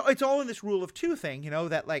it's all in this rule of two thing, you know,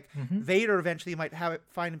 that like Vader eventually might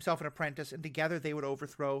find himself an apprentice and together they would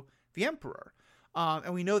overthrow the Emperor.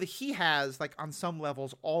 And we know that he has, like, on some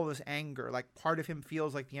levels, all this anger. Like, part of him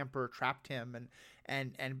feels like the Emperor trapped him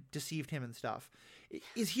and deceived him and stuff.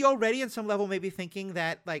 Is he already, on some level, maybe thinking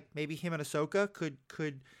that, like, maybe him and Ahsoka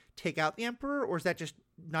could take out the Emperor? Or is that just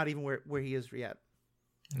not even where he is yet?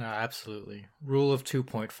 No, absolutely. Rule of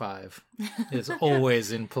 2.5 is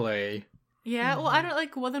always in play. Yeah, well, I don't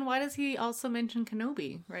like. Well, then why does he also mention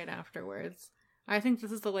Kenobi right afterwards? I think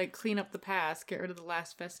this is to like clean up the past, get rid of the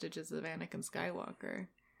last vestiges of Anakin Skywalker.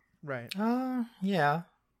 Right. Yeah.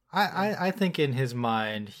 I think in his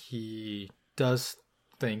mind he does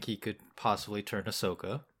think he could possibly turn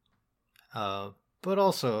Ahsoka. But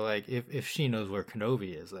also, like, if she knows where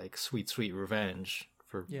Kenobi is, like, sweet revenge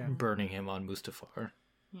for burning him on Mustafar.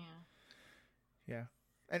 Yeah. Yeah.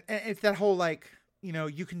 And it's that whole, like, you know,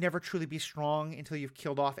 you can never truly be strong until you've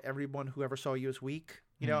killed off everyone who ever saw you as weak.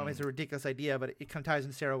 You know, I mean, it's a ridiculous idea, but it kind of ties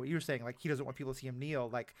in, Sarah, what you were saying. Like, he doesn't want people to see him kneel.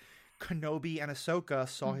 Like, Kenobi and Ahsoka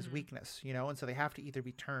saw his weakness, you know, and so they have to either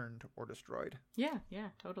be turned or destroyed. Yeah,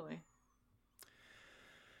 totally.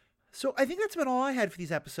 So I think that's about all I had for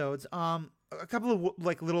these episodes. A couple of,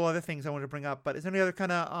 like, little other things I wanted to bring up, but is there any other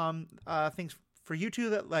kind of things for you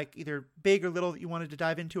two that, like, either big or little that you wanted to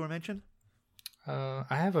dive into or mention? I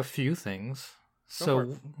have a few things. So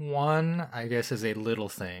one, I guess, is a little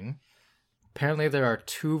thing. Apparently there are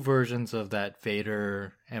two versions of that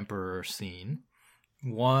Vader Emperor scene.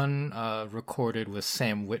 One recorded with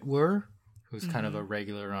Sam Witwer, who's kind of a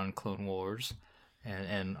regular on Clone Wars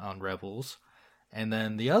and on Rebels. And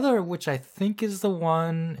then the other, which I think is the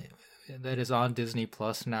one that is on Disney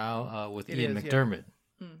Plus now, with Ian McDiarmid.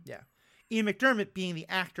 Yeah. Ian McDiarmid being the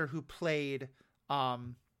actor who played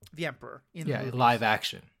the Emperor in the movies. Live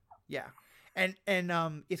action. Yeah. And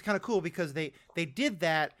it's kind of cool because they did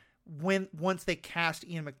that once they cast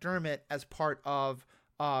Ian McDiarmid as part of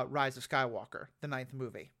Rise of Skywalker, the 9th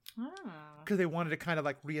movie. Because they wanted to kind of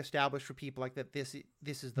like reestablish for people like that this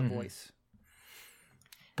is the voice.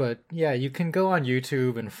 But yeah, you can go on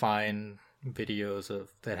YouTube and find videos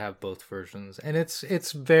that have both versions, and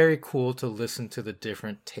it's very cool to listen to the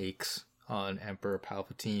different takes on Emperor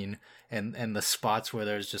Palpatine and the spots where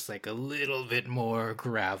there's just like a little bit more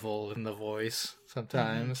gravel in the voice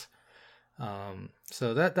sometimes.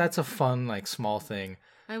 So that's a fun, like, small thing.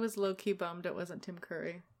 I was low-key bummed it wasn't Tim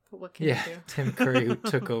Curry, but what can you do? Tim Curry, who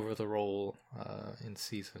took over the role in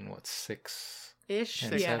season 6-ish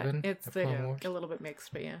and 7. It's a little bit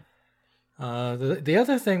mixed, but yeah. The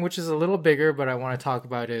other thing, which is a little bigger, but I want to talk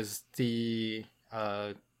about, is the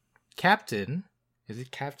captain. Is it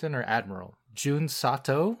captain or admiral? Jun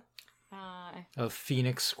Sato of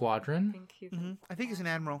Phoenix Squadron. I think he's an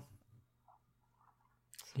admiral.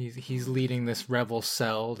 He's leading this rebel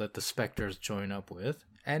cell that the Spectres join up with,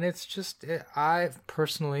 and it's just,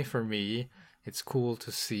 for me, it's cool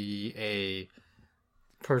to see a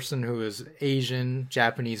person who is Asian,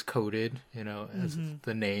 Japanese coded, you know, as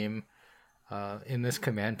the name, in this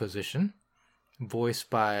command position, voiced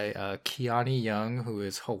by Kiani Young, who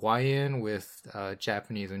is Hawaiian with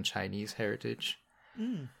Japanese and Chinese heritage.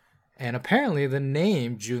 And apparently the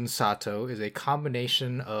name Jun Sato is a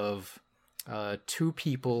combination of two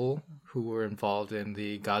people who were involved in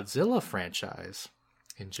the Godzilla franchise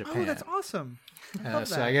in Japan. Oh, that's awesome.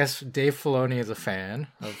 So I guess Dave Filoni is a fan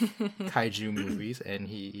of kaiju movies, and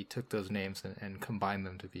he took those names and combined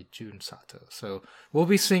them to be Jun Sato. So we'll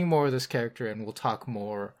be seeing more of this character, and we'll talk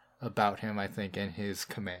more about him, I think, and his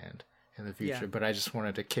command in the future. But I just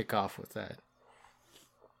wanted to kick off with that.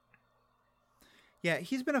 Yeah,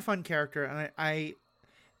 he's been a fun character, and I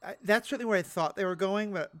that's certainly where I thought they were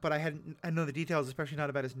going, but I know the details, especially not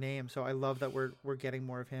about his name. So I love that we're getting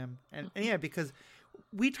more of him, and yeah, because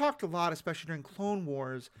we talked a lot, especially during Clone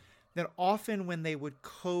Wars, that often when they would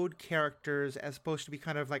code characters as supposed to be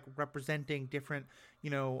kind of like representing different,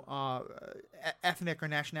 ethnic or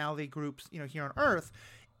nationality groups, here on Earth,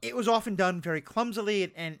 it was often done very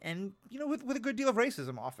clumsily and with a good deal of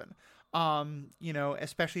racism often.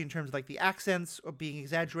 Especially in terms of like the accents or being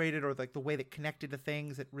exaggerated or like the way that connected to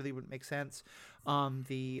things that really wouldn't make sense.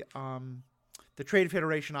 The Trade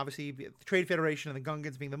Federation, obviously, the Trade Federation and the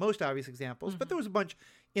Gungans being the most obvious examples, but there was a bunch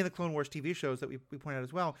in the Clone Wars TV shows that we point out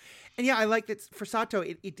as well. And yeah, I like that for Sato,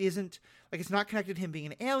 it isn't like, it's not connected to him being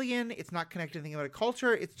an alien. It's not connected to anything about a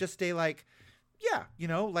culture. It's just like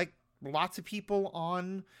lots of people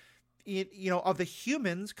on it, of the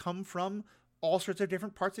humans come from all sorts of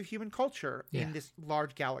different parts of human culture in this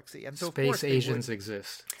large galaxy. And so Space Asians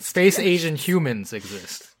exist. Space Asian humans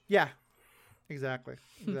exist. Yeah, exactly.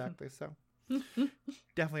 So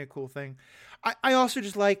definitely a cool thing. I also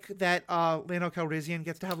just like that Lando Calrissian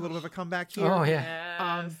gets to have a little bit of a comeback here. Oh,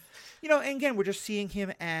 yeah. Yes. And again, we're just seeing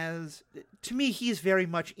him as, to me, he's very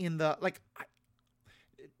much in the,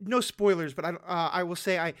 no spoilers, but I will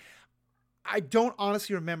say I don't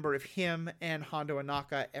honestly remember if him and Hondo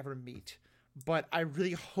Ohnaka ever meet. But I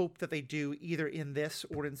really hope that they do, either in this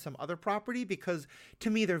or in some other property, because to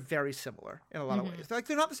me they're very similar in a lot of ways.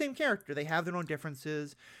 They're not the same character. They have their own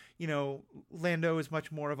differences. Lando is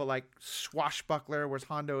much more of a swashbuckler, whereas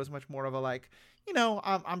Hondo is much more of a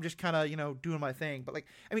I'm just kind of doing my thing. But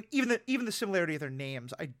even the similarity of their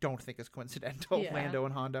names, I don't think is coincidental. Yeah. Lando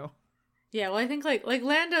and Hondo. Yeah, well, I think like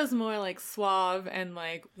Lando's more suave and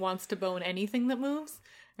wants to bone anything that moves,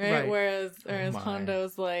 right? Whereas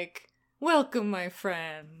Hondo's welcome, my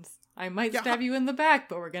friends. I might stab you in the back,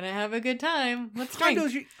 but we're gonna have a good time. Let's drink.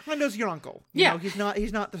 Hondo's your uncle. You know, he's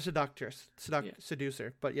not the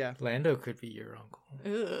seducer, but yeah. Lando could be your uncle.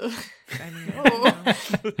 Ugh. I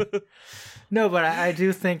know. No, but I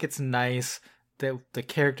do think it's nice that the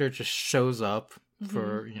character just shows up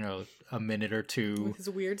for, a minute or two. With his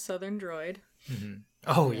weird southern droid. Mm-hmm.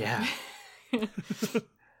 Oh, yeah.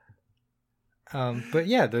 But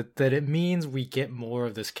yeah, that it means we get more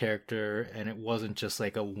of this character, and it wasn't just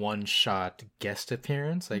a one-shot guest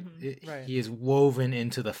appearance. He is woven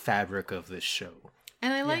into the fabric of this show.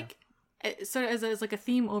 And I like, sort of as a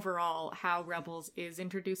theme overall, how Rebels is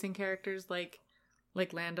introducing characters like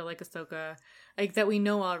Lando, like Ahsoka, that we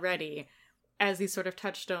know already, as these sort of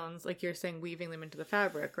touchstones, like you're saying, weaving them into the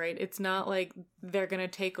fabric, right? It's not like they're gonna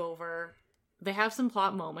take over. They have some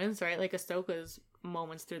plot moments, right? Like Ahsoka's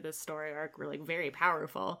moments through this story arc were very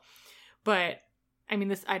powerful, but I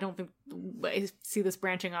mean, I don't think I see this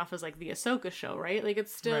branching off as the Ahsoka show, right?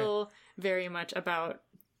 It's still very much about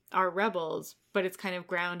our rebels, but it's kind of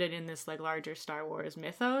grounded in this larger Star Wars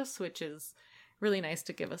mythos, which is really nice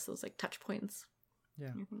to give us those touch points.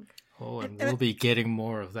 Yeah. Oh, and we'll be getting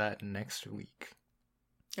more of that next week.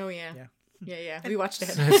 Oh yeah. Yeah. We watched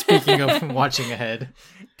ahead. Speaking of watching ahead,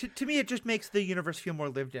 to me, it just makes the universe feel more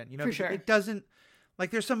lived in. For sure. It doesn't.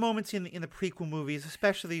 There's some moments in the prequel movies,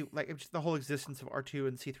 especially just the whole existence of R2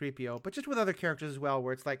 and C-3PO, but just with other characters as well,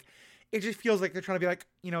 where it's it just feels like they're trying to be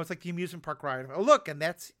it's like the amusement park ride. Oh, look, and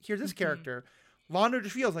here's this character. Lando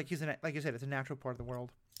just feels like he's like you said, it's a natural part of the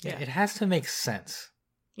world. Yeah, it has to make sense.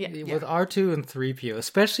 Yeah. With R2 and 3PO,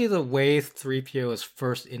 especially the way 3PO is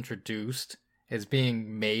first introduced as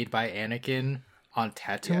being made by Anakin on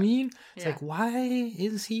Tatooine. It's why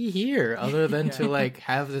is he here other than to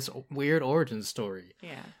have this weird origin story?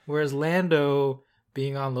 Yeah. Whereas Lando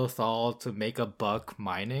being on Lothal to make a buck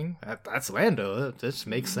mining, that's Lando. That just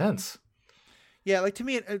makes sense. Yeah, to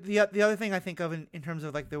me, the other thing I think of in terms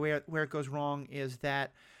of the way where it goes wrong is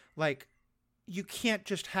that you can't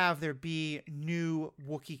just have there be new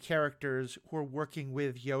Wookiee characters who are working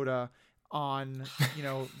with Yoda on,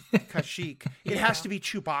 Kashyyyk. It has to be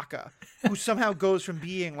Chewbacca, who somehow goes from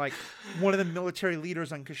being one of the military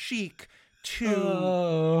leaders on Kashyyyk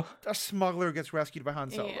to a smuggler who gets rescued by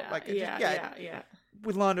Han Solo. Yeah.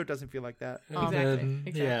 With Lando, it doesn't feel like that.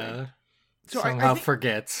 Exactly. Yeah. So somehow I think,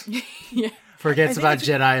 forgets. Yeah. Forgets about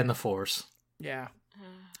Jedi and the Force. Yeah.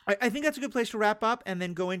 I think that's a good place to wrap up and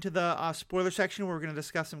then go into the spoiler section where we're going to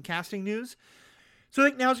discuss some casting news. So I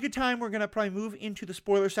think now's a good time. We're going to probably move into the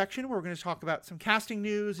spoiler section where we're going to talk about some casting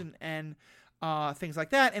news and things like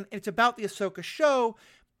that. And it's about the Ahsoka show,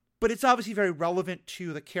 but it's obviously very relevant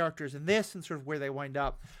to the characters in this and sort of where they wind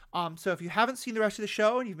up. So if you haven't seen the rest of the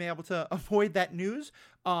show and you've been able to avoid that news,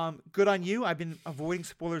 good on you. I've been avoiding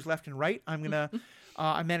spoilers left and right.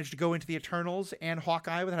 I managed to go into the Eternals and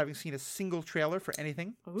Hawkeye without having seen a single trailer for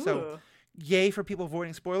anything. Ooh. So yay for people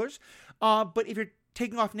avoiding spoilers. But if you're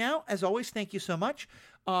taking off now, as always, thank you so much.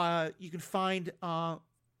 You can find how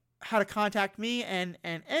to contact me and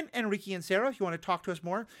Ricky and Sarah if you want to talk to us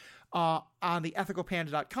more on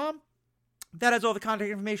theethicalpanda.com. That has all the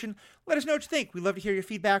contact information. Let us know what you think. We love to hear your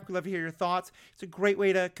feedback. We love to hear your thoughts. It's a great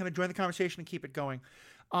way to kind of join the conversation and keep it going.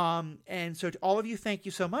 And so to all of you, thank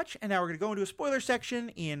you so much. And now we're going to go into a spoiler section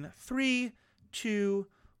in 3, 2,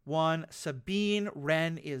 1. Sabine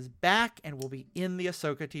Wren is back and will be in the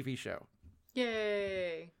Ahsoka TV show.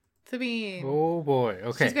 Yay. Sabine. Oh boy.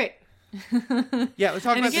 Okay. She's great. Yeah, let's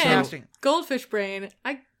talk about the casting. Goldfish Brain.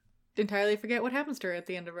 I entirely forget what happens to her at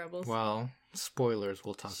the end of Rebels. Well, spoilers.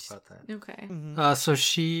 We'll talk about that. Okay. Mm-hmm. So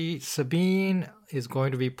Sabine is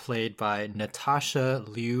going to be played by Natasha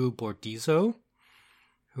Liu Bordizzo,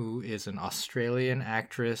 who is an Australian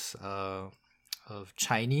actress of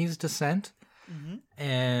Chinese descent. Mm-hmm.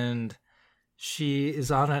 And she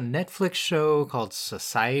is on a Netflix show called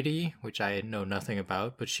Society, which I know nothing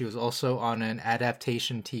about, but she was also on an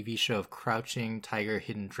adaptation TV show of Crouching Tiger,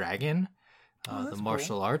 Hidden Dragon, the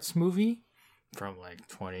martial arts movie from like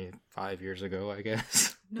 25 years ago, I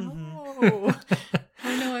guess. No.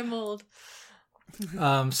 I know I'm old.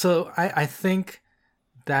 So I think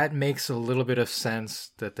that makes a little bit of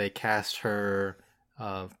sense that they cast her,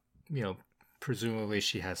 presumably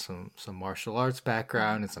she has some martial arts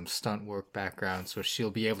background and some stunt work background, so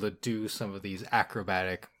she'll be able to do some of these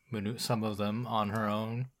acrobatic some of them on her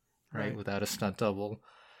own, right? Without a stunt double.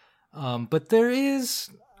 But there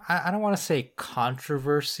is, I don't want to say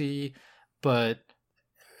controversy,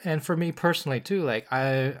 and for me personally too, like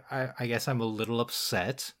I guess I'm a little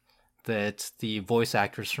upset that the voice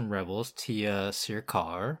actress from Rebels, Tia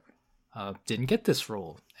Sircar, didn't get this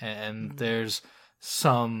role. And there's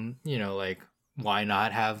some, like, why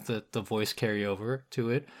not have the voice carry over to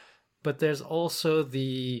it? But there's also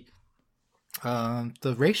the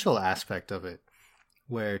racial aspect of it,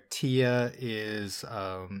 where Tia is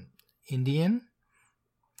Indian,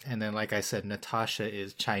 and then, like I said, Natasha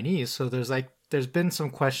is Chinese. So there's been some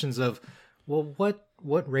questions of, well,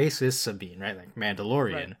 what race is Sabine, right? Like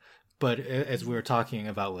Mandalorian. Right. But as we were talking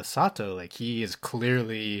about with Sato, like, he is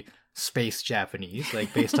clearly space Japanese,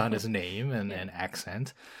 like, based on his name and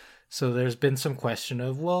accent. So there's been some question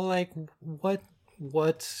of, well, like,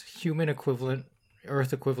 what human equivalent,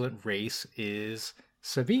 Earth equivalent race is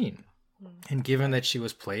Sabine? And given that she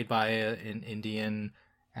was played by an Indian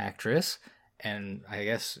actress, and I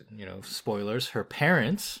guess, spoilers, her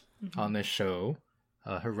parents on this show,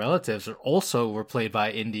 her relatives were played by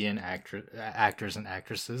Indian actors and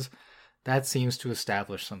actresses, that seems to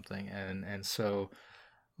establish something. And so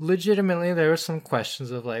legitimately there were some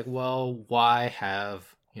questions of, like, well, why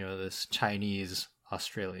have, this Chinese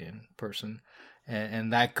Australian person?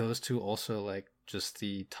 And that goes to also, like, just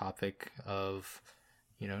the topic of,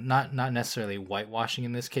 not necessarily whitewashing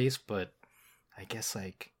in this case, but I guess,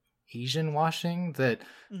 like, Asian washing, that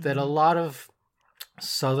a lot of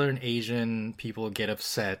Southern Asian people get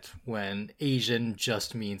upset when Asian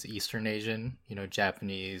just means Eastern Asian,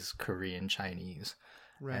 Japanese, Korean, Chinese.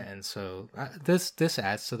 Right. And so this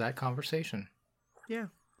adds to that conversation. Yeah.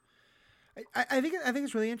 I think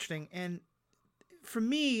it's really interesting. And for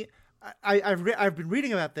me, I've been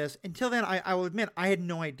reading about this. Until then, I will admit I had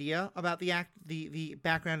no idea about the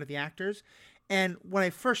background of the actors. And when I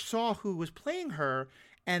first saw who was playing her,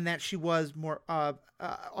 and that she was more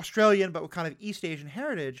Australian but with kind of East Asian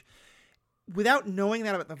heritage, without knowing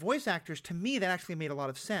that about the voice actors, to me that actually made a lot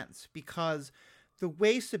of sense, because the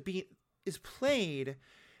way Sabine is played,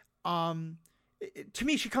 to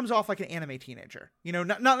me she comes off like an anime teenager.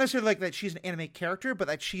 Not necessarily like that she's an anime character, but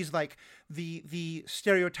that she's like the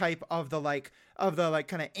stereotype of the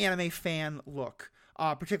kind of anime fan look,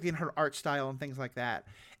 particularly in her art style and things like that.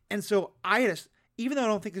 And so even though I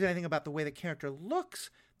don't think there's anything about the way the character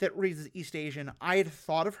looks that reads as East Asian, I had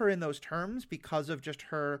thought of her in those terms because of just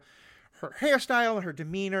her hairstyle, her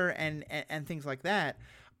demeanor, and things like that.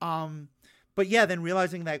 But yeah, then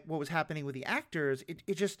realizing that what was happening with the actors,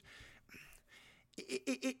 it's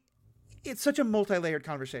such a multi-layered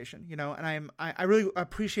conversation, and I really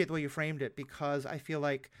appreciate the way you framed it, because I feel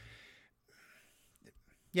like,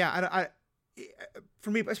 yeah,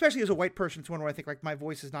 for me, especially as a white person, it's one where I think, like, my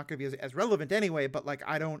voice is not going to be as relevant anyway, but, like,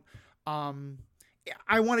 I don't,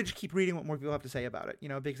 I want to keep reading what more people have to say about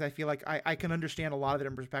it, because I feel like I can understand a lot of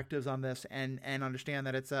different perspectives on this, and understand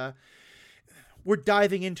that we're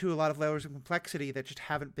diving into a lot of layers of complexity that just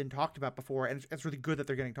haven't been talked about before, and it's really good that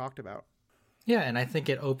they're getting talked about. Yeah, and I think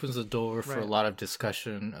it opens the door for a lot of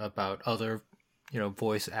discussion about other,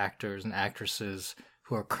 voice actors and actresses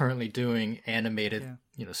who are currently doing animated,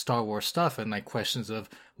 Star Wars stuff, and, like, questions of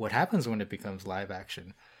what happens when it becomes live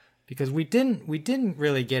action. Because we didn't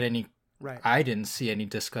really get any, I didn't see any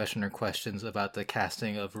discussion or questions about the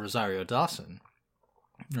casting of Rosario Dawson,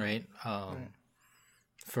 right?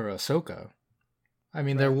 For Ahsoka. I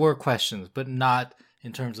mean, there were questions, but not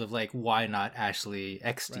in terms of like why not Ashley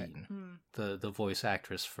Eckstein, the voice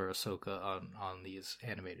actress for Ahsoka on these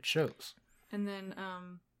animated shows. And then,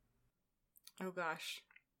 oh gosh,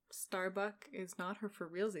 Starbuck is not her for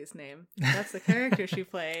realsies name. That's the character she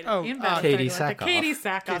played in Battlestar Katie Galactica. Sackhoff. Katie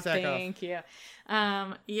Sackhoff, thank you.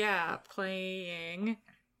 Yeah, playing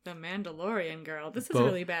the Mandalorian girl. This is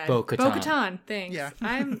really bad. Bo-Katan, thanks.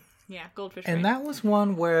 Yeah. Goldfish. And that was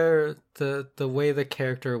one where the way the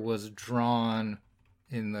character was drawn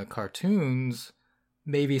in the cartoons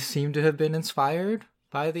maybe seemed to have been inspired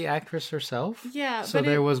by the actress herself. Yeah, so but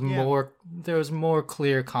there was more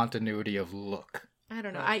clear continuity of look. I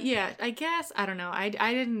don't know. I guess I don't know. I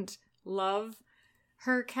didn't love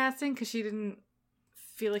her casting because she didn't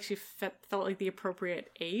feel like she felt like the appropriate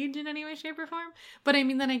age in any way, shape, or form. But I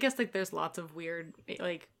mean, then I guess like there's lots of weird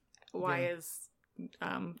like why is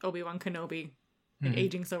Obi-Wan Kenobi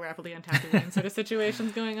aging so rapidly on Tatooine sort of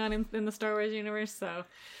situations going on in the Star Wars universe. So,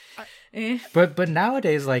 but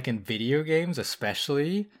nowadays, like in video games,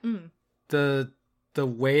 especially the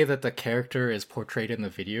way that the character is portrayed in the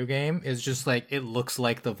video game is just like it looks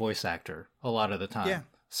like the voice actor a lot of the time. Yeah.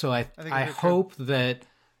 So I hope that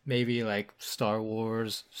maybe like Star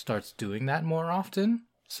Wars starts doing that more often.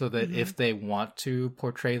 So that if they want to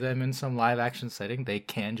portray them in some live action setting, they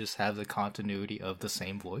can just have the continuity of the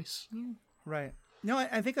same voice. Yeah. Right. No,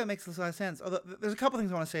 I think that makes a lot of sense. Although there's a couple things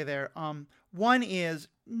I want to say there. One is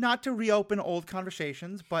not to reopen old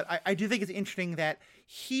conversations, but I do think it's interesting that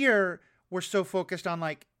here we're so focused on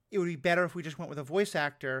like it would be better if we just went with a voice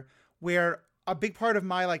actor. Where a big part of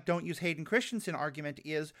my like don't use Hayden Christensen argument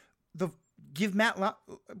is give Matt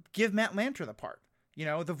Lanter the part. You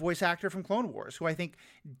know, the voice actor from Clone Wars, who I think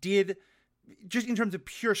did, just in terms of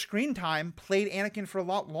pure screen time, played Anakin for a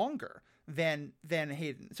lot longer than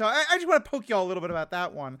Hayden. So I just want to poke y'all a little bit about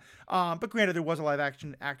that one. But granted, there was a live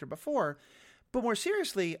action actor before. But more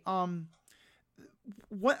seriously,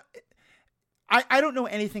 what I don't know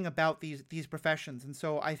anything about these professions, and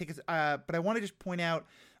so I think it's. But I want to just point out.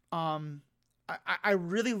 I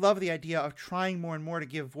really love the idea of trying more and more to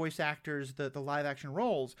give voice actors the live action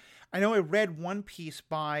roles. I know I read one piece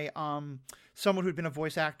by someone who'd been a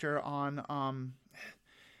voice actor on. I'm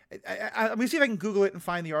gonna see if I can Google it and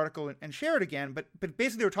find the article and share it again. But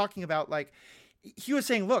basically, they were talking about like he was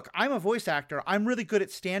saying, "Look, I'm a voice actor. I'm really good at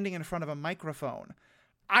standing in front of a microphone.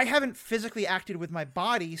 I haven't physically acted with my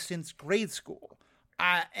body since grade school."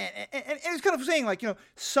 And it's kind of saying, like, you know,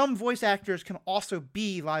 some voice actors can also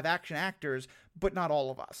be live action actors, but not all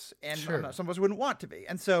of us. And some of us wouldn't want to be.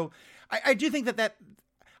 And so I do think that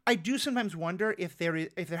I do sometimes wonder if there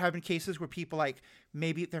have been cases where people like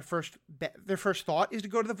maybe their first thought is to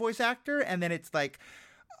go to the voice actor. And then it's like,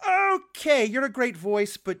 okay, you're a great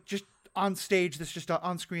voice, but just on stage,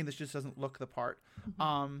 on screen, this just doesn't look the part.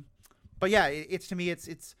 But yeah, it's to me,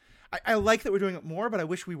 I like that we're doing it more, but I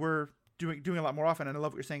wish we were doing a lot more often, and I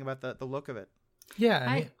love what you're saying about the look of it.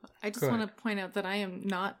 Yeah, I just want to point out that I am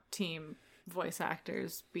not team voice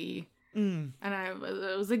actors and I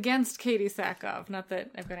was against Katie Sackhoff. Not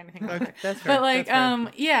that I've got anything on her, that's fair. But like,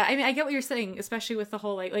 that's fair. yeah, I mean, I get what you're saying, especially with the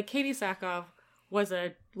whole like Katie Sackhoff was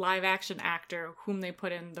a live action actor whom they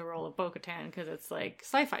put in the role of Bo-Katan because it's like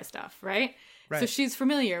sci-fi stuff, right? So she's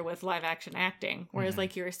familiar with live action acting, whereas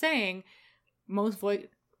like you were saying, most voice.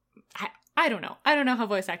 I don't know. I don't know how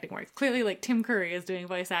voice acting works. Clearly, like, Tim Curry is doing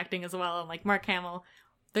voice acting as well, and, like, Mark Hamill,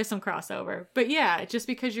 there's some crossover. But, yeah, just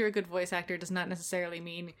because you're a good voice actor does not necessarily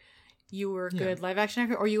mean you were a good live-action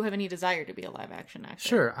actor or you have any desire to be a live-action actor.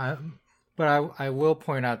 Sure. But I will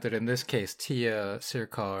point out that in this case, Tia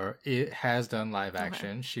Sircar has done live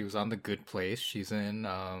action. Okay. She was on The Good Place. She's in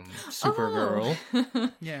Supergirl.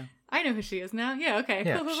 Oh. Yeah. I know who she is now. Yeah, okay.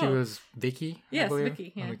 Yeah, she was Vicky, yes,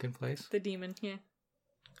 Vicky, on The Good Place. The demon, yeah.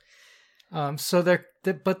 So there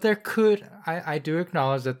could, I do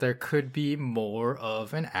acknowledge that there could be more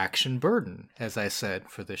of an action burden, as I said,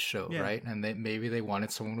 for this show, right? And maybe they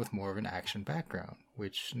wanted someone with more of an action background,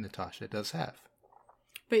 which Natasha does have.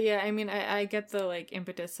 But yeah, I mean, I get the like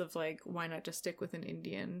impetus of like, why not just stick with an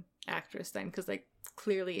Indian actress then? Because like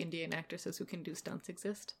clearly Indian actresses who can do stunts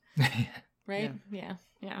exist, right? Yeah.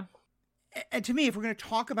 And to me, if we're going to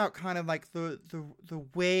talk about kind of like the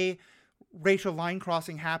way racial line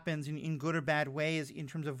crossing happens in good or bad ways in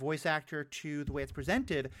terms of voice actor to the way it's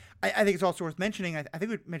presented, I think it's also worth mentioning, I think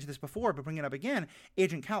we mentioned this before, but bring it up again,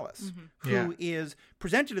 Agent Callis, who is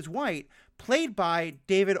presented as white, played by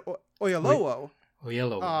David Oyelowo.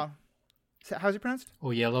 Oyelowo. How's it pronounced?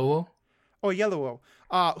 Oyelowo.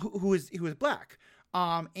 Who is black.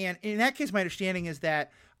 And in that case, my understanding is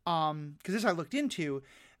that, because this I looked into,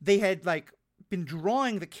 they had like been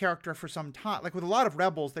drawing the character for some time. Like with a lot of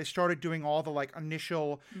Rebels, they started doing all the like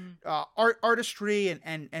initial artistry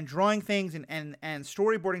and drawing things and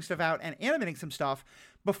storyboarding stuff out and animating some stuff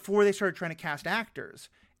before they started trying to cast actors.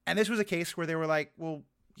 And this was a case where they were like, well,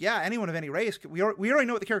 yeah, anyone of any race, we already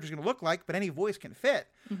know what the character's going to look like, but any voice can fit.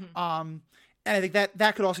 And I think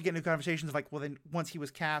that could also get into conversations of like, well, then once he was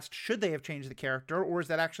cast, should they have changed the character, or is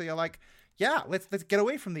that actually a like, yeah, let's get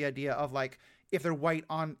away from the idea of like, if the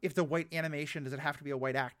white animation, does it have to be a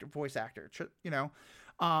white voice actor? You know,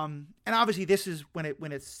 and obviously this is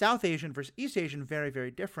when it's South Asian versus East Asian, very,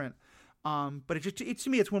 very different. But to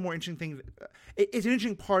me, it's one more interesting thing. It's an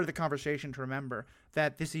interesting part of the conversation to remember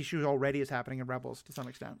that this issue already is happening in Rebels to some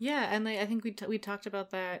extent. Yeah, and I think we talked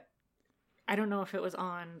about that. I don't know if it was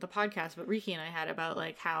on the podcast, but Riki and I had about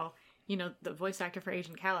like how, you know, the voice actor for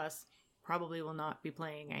Agent Kallus probably will not be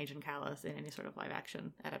playing Agent Kallus in any sort of live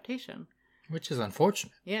action adaptation. Which is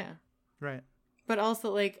unfortunate. Yeah. Right. But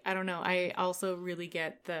also, like, I don't know, I also really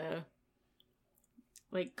get the,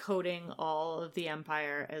 like, coding all of the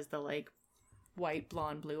Empire as the, like, white,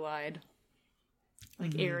 blonde, blue-eyed,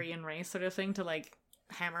 like, Aryan race sort of thing to, like,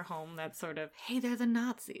 hammer home that sort of, hey, they're the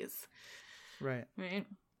Nazis. Right. Right?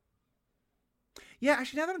 Yeah,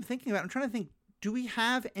 actually, now that I'm thinking about it, I'm trying to think, do we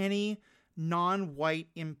have any non-white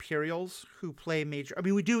Imperials who play major... I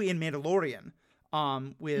mean, we do in Mandalorian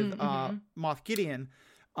with Moff Gideon.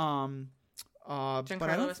 Giancarlo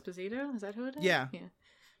Esposito? Is that who it is? Yeah.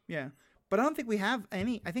 Yeah. But I don't think we have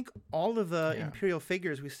any. I think all of the Imperial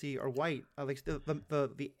figures we see are white. At least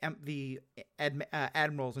the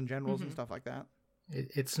admirals and generals and stuff like that.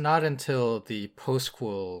 It's not until the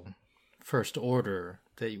postquel First Order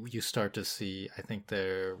that you start to see. I think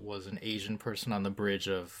there was an Asian person on the bridge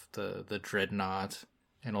of the Dreadnought,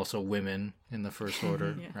 and also women in the First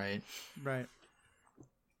Order, right? Right.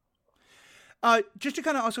 Just to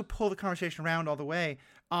kind of also pull the conversation around all the way,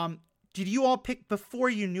 did you all pick before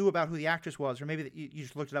you knew about who the actress was, or maybe that you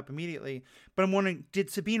just looked it up immediately? But I'm wondering, did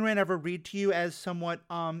Sabine Wren ever read to you as somewhat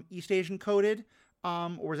East Asian coded,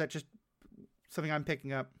 or is that just something I'm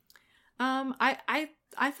picking up?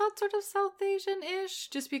 I thought sort of South Asian-ish,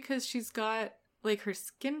 just because she's got like her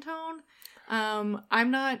skin tone.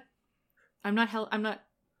 I'm not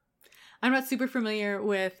super familiar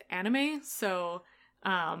with anime, so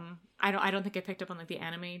I don't think I picked up on like the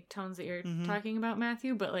anime tones that you're talking about,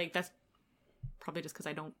 Matthew, but like that's probably just because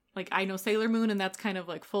I don't like, I know Sailor Moon and that's kind of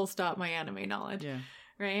like full stop my anime knowledge. Yeah.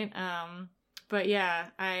 Right. But yeah,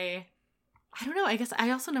 I don't know. I guess I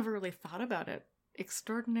also never really thought about it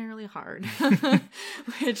extraordinarily hard,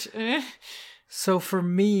 which, So for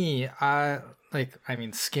me,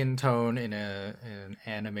 skin tone in an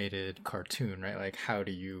animated cartoon, right? Like, how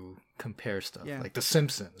do you compare stuff? Yeah. Like The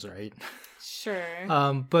Simpsons, right? Sure.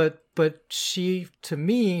 But she, to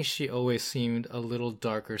me, she always seemed a little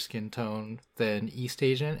darker skin tone than East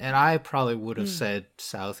Asian, and I probably would have said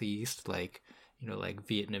Southeast, like, you know, like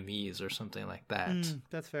Vietnamese or something like that.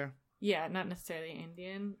 That's fair. Yeah, not necessarily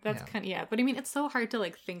Indian. That's kind of, but I mean, it's so hard to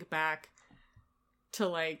like think back to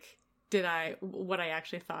like, what I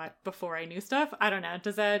actually thought before I knew stuff. I don't know.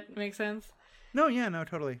 Does that make sense? No,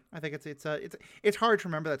 totally. I think it's hard to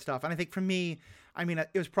remember that stuff. And I think for me, I mean, it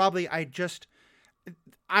was probably, I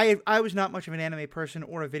was not much of an anime person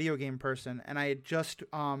or a video game person. And I had just,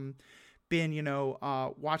 been,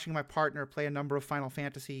 watching my partner play a number of Final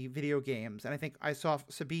Fantasy video games. And I think I saw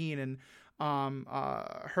Sabine, and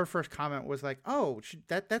her first comment was like, "Oh,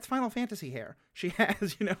 that's Final Fantasy hair she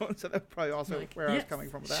has," So that's probably also like, where I was coming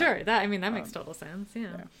from with that. Sure, that makes total sense.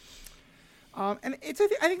 Yeah. And I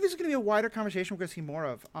think this is going to be a wider conversation we're going to see more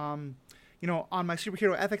of. On my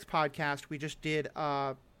superhero ethics podcast, we just did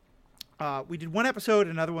we did one episode,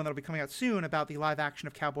 another one that'll be coming out soon, about the live action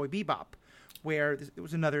of Cowboy Bebop, where it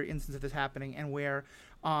was another instance of this happening, and where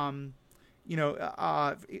the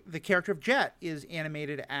character of Jet is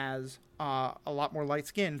animated as a lot more light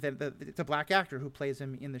skinned than it's a black actor who plays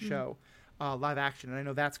him in the show, live action, and I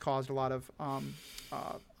know that's caused a lot of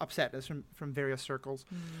upset from various circles.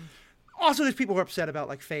 Also, there's people who are upset about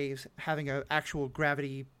like Faze having an actual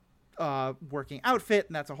gravity working outfit,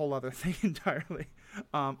 and that's a whole other thing entirely.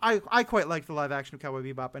 I quite liked the live action of Cowboy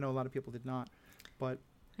Bebop. I know a lot of people did not, but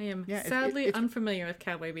I am sadly unfamiliar with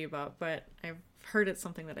Cowboy Bebop, but I've heard it's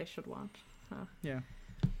something that I should watch. Yeah,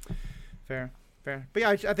 fair. But yeah,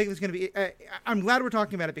 I think there's going to be. I'm glad we're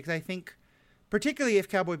talking about it, because I think, particularly if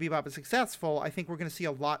Cowboy Bebop is successful, I think we're going to see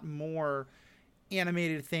a lot more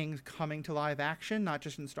animated things coming to live action, not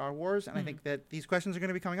just in Star Wars. And I think that these questions are going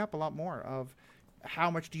to be coming up a lot more of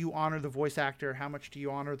how much do you honor the voice actor, how much do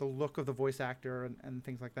you honor the look of the voice actor, and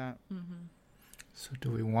things like that. So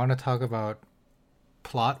do we want to talk about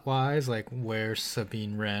plot-wise, like where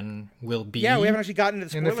Sabine Wren will be. Yeah, we haven't actually gotten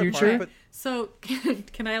into the in the spoiler future. part, So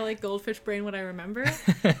can I like goldfish brain what I remember?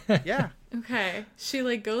 but yeah. Okay. She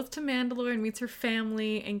like goes to Mandalore and meets her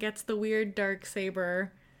family and gets the weird dark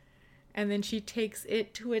saber. And then she takes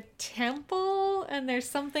it to a temple, and there's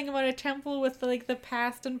something about a temple with like the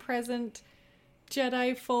past and present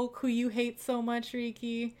Jedi folk who you hate so much,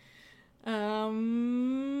 Riki.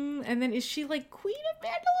 And then is she like Queen of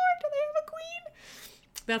Mandalore? Do they have a queen?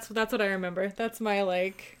 That's what I remember. That's my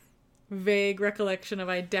like vague recollection of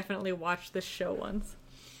I definitely watched this show once.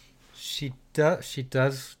 She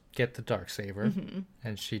does get the Darksaber,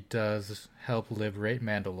 and she does help liberate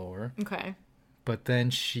Mandalore. Okay. But then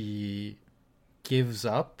she gives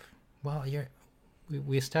up. Well,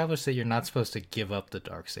 we established that you're not supposed to give up the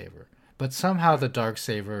Darksaber. But somehow the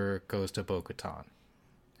Darksaber goes to Bo-Katan.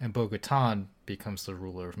 And Bo-Katan becomes the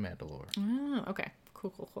ruler of Mandalore. Oh, okay.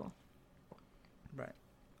 Cool. Right.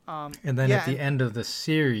 And then yeah, at the end of the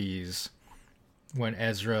series, when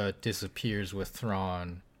Ezra disappears with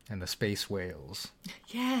Thrawn and the space whales,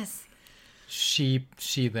 Yes. she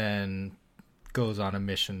then goes on a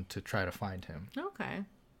mission to try to find him. Okay.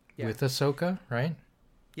 Yeah. With Ahsoka, right?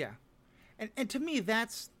 Yeah. And to me,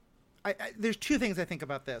 that's... there's two things I think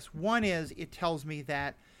about this. One is it tells me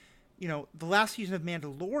that, the last season of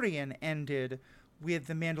Mandalorian ended with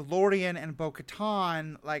the Mandalorian and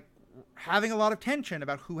Bo-Katan, like, having a lot of tension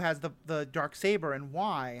about who has the Darksaber and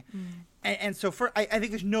why. And so I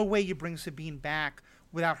think there's no way you bring Sabine back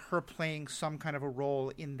without her playing some kind of a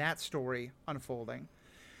role in that story unfolding.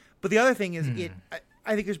 But the other thing is,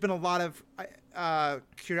 I think there's been a lot of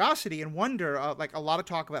curiosity and wonder, like a lot of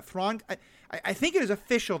talk about Thrawn. I think it is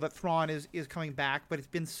official that Thrawn is coming back, but it's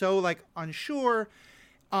been so like unsure.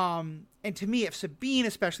 And to me, if Sabine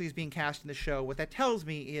especially is being cast in the show, what that tells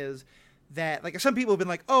me is that like some people have been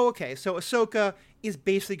like, oh, okay, so Ahsoka is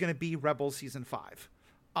basically going to be Rebels season 5.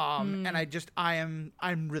 And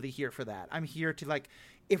I'm really here for that. I'm here to like,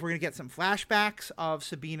 if we're going to get some flashbacks of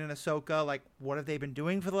Sabine and Ahsoka, like what have they been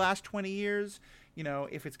doing for the last 20 years?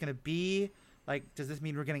 If it's going to be like, does this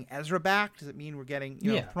mean we're getting Ezra back? Does it mean we're getting,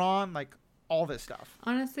 Thrawn? Like all this stuff.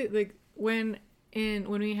 Honestly, like when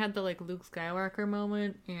we had the like Luke Skywalker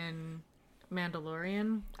moment in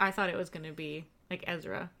Mandalorian, I thought it was going to be like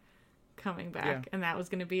Ezra coming back, and that was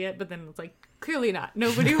going to be it. But then it's like clearly not.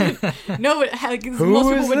 Nobody would. Like, most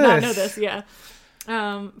people would not know this. Yeah.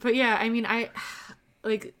 But yeah, I mean, I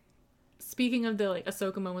like speaking of the like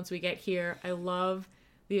Ahsoka moments we get here. I love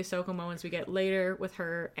the Ahsoka moments we get later with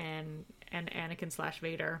her and Anakin /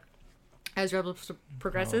 Vader as Rebels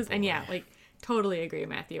progresses. And yeah, like totally agree,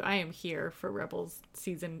 Matthew. I am here for Rebels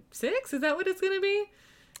season 6. Is that what it's going to be?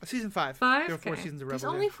 Season 5. 5. There are 4 seasons of Rebels.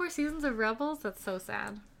 There's only 4 seasons of Rebels. That's so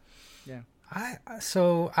sad. Yeah.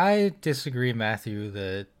 I disagree, Matthew,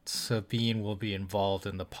 that Sabine will be involved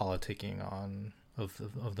in the politicking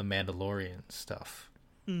of the Mandalorian stuff.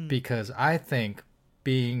 Because I think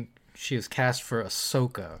she was cast for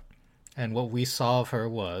Ahsoka, and what we saw of her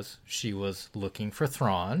was she was looking for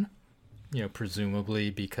Thrawn, presumably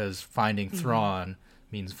because finding Thrawn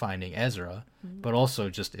means finding Ezra, but also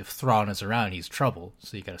just if Thrawn is around, he's trouble,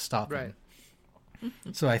 so you got to stop him.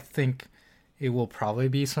 So I think it will probably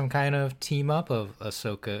be some kind of team up of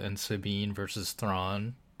Ahsoka and Sabine versus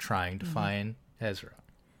Thrawn trying to find Ezra.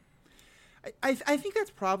 I think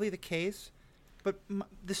that's probably the case, but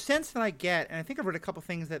the sense that I get, and I think I've read a couple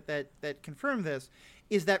things that confirm this,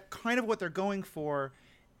 is that kind of what they're going for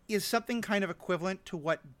is something kind of equivalent to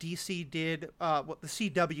what DC did, what the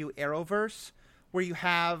CW Arrowverse, where you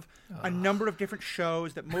have a number of different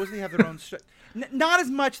shows that mostly have their own... not as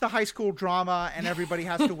much the high school drama and everybody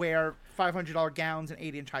has to wear $500 gowns and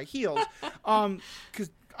 8-inch high heels. Because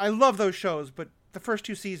I love those shows, but the first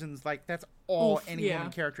 2 seasons, like, that's all any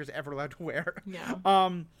woman character is ever allowed to wear. Yeah.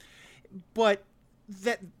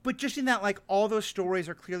 But just in that, like, all those stories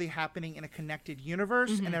are clearly happening in a connected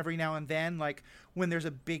universe, and every now and then, like, when there's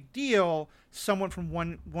a big deal, someone from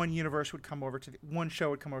one universe would come over to one show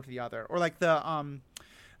would come over to the other, or like the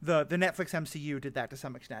Netflix MCU did that to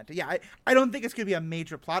some extent. Yeah, I don't think it's going to be a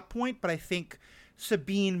major plot point, but I think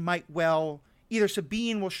Sabine either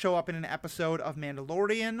Sabine will show up in an episode of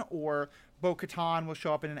Mandalorian, or Bo-Katan will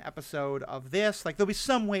show up in an episode of this. Like, there'll be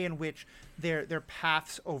some way in which their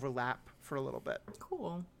paths overlap for a little bit.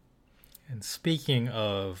 Cool. And speaking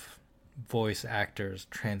of voice actors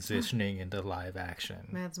transitioning into live action,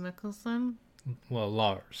 Mads Mikkelsen? Well,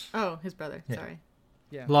 Lars. Oh, his brother. Yeah. Sorry.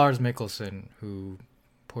 Yeah. Lars Mikkelsen, who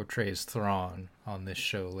portrays Thrawn on this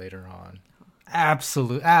show later on,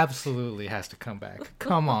 absolutely has to come back.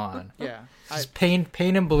 Come on. Yeah. Just paint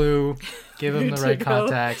him blue, give him the right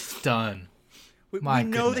contacts, done. We My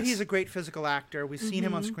know that goodness. he's a great physical actor. We've seen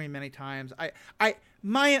him on Mm-hmm. screen many times.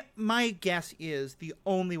 My guess is the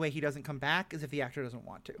only way he doesn't come back is if the actor doesn't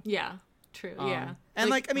want to. Yeah, true. Yeah,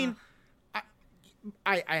 And I mean,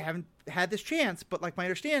 I haven't had this chance, but like my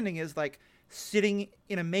understanding is like sitting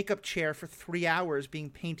in a makeup chair for 3 hours being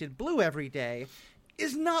painted blue every day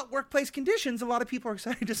is not workplace conditions a lot of people are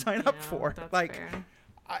excited to sign up for. That's Like, fair.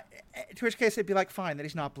 to which case I'd be like, fine, that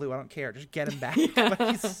he's not blue. I don't care. Just get him back. Like,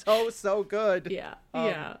 he's so good. Yeah,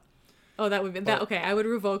 yeah. Oh, that would be that. Okay, I would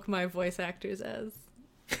revoke my voice actors as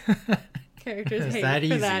characters. Is hate that for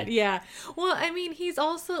easy? that. Yeah. Well, I mean, he's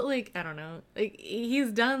also like, I don't know, like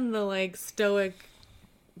he's done the like stoic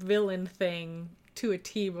villain thing to a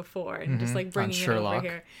T before, and just like bringing it over Sherlock.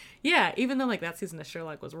 here. Yeah, even though like that season of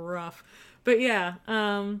Sherlock was rough, but yeah.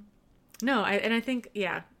 No, I think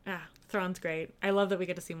Thrawn's great. I love that we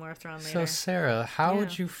get to see more of Thrawn later. So, Sarah, how Yeah.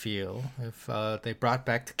 would you feel if they brought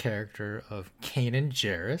back the character of Kanan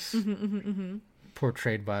Jarrus,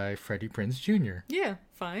 portrayed by Freddie Prinze Jr.? Yeah,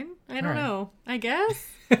 fine. I don't Alright. know. I guess.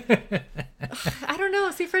 I don't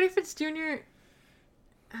know. See, Freddie Prinze Jr.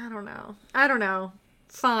 I don't know.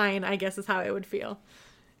 Fine, I guess is how it would feel.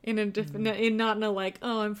 In a not in a like,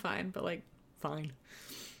 oh, I'm fine, but like, fine.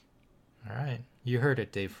 All right. You heard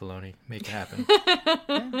it, Dave Filoni. Make it happen.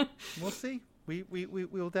 Yeah, we'll see. We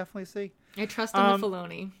will definitely see. I trust in the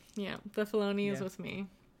Filoni. Yeah, the Filoni is Yeah. with me.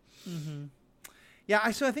 Yeah,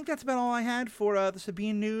 so I think that's about all I had for the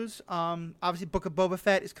Sabine news. Obviously, Book of Boba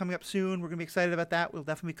Fett is coming up soon. We're going to be excited about that. We'll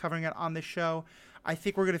definitely be covering it on this show. I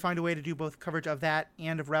think we're going to find a way to do both coverage of that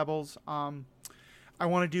and of Rebels. I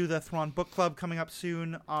want to do the Thrawn Book Club coming up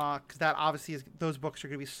soon because that obviously is those books are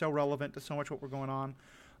going to be so relevant to so much what we're going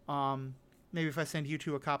on. Maybe if I send you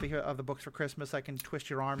two a copy of the books for Christmas, I can twist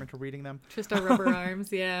your arm into reading them. Twist our rubber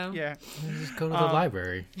arms, yeah. Yeah. Just go to the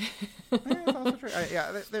library. Yeah, that's also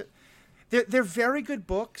true. They're very good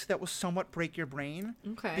books that will somewhat break your brain.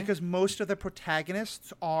 Okay. Because most of the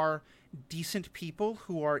protagonists are decent people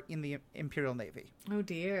who are in the Imperial Navy. Oh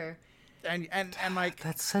dear. And like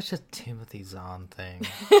That's such a Timothy Zahn thing.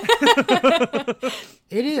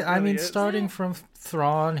 It is. I mean, is. starting from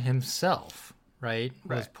Thrawn himself, right?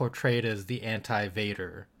 Was Right. portrayed as the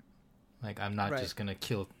anti-Vader. Like, I'm not Right. just going to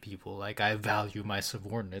kill people. Like, I value my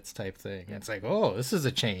subordinates type thing. It's like, oh, this is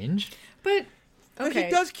a change. But But okay.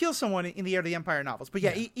 he does kill someone in the Heir to the Empire novels. But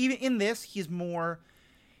yeah, even in this, he's more...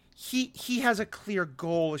 He has a clear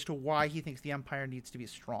goal as to why he thinks the Empire needs to be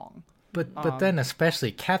strong. But then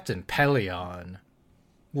especially Captain Pelion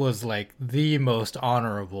was like the most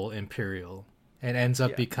honorable Imperial and ends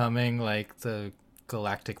up becoming like the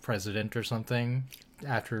galactic president or something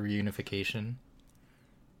after reunification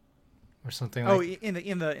or something like. Oh,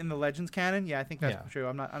 in the Legends canon, yeah, I think that's Yeah. true.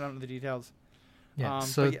 I don't know the details. Yeah,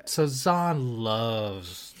 but yeah. so Zahn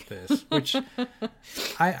loves this, which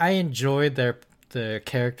I enjoyed the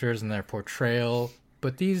characters and their portrayal,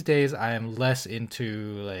 but these days I am less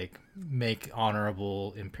into like make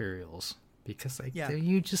honorable Imperials because like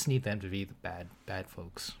you just need them to be the bad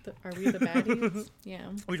folks. Are we the baddies? Yeah.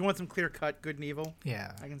 We want some clear cut good and evil.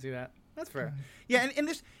 Yeah, I can see that. That's fair. Yeah, and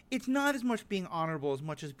this, it's not as much being honorable as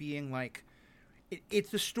much as being like, it's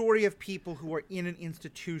the story of people who are in an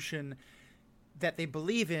institution that they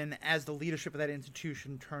believe in as the leadership of that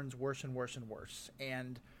institution turns worse and worse and worse.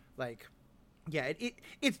 And like, yeah,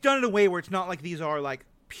 it's done in a way where it's not like these are like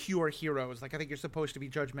pure heroes. Like I think you're supposed to be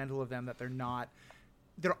judgmental of them, that they're not,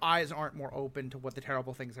 their eyes aren't more open to what the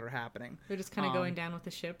terrible things that are happening. They're just kind of going down with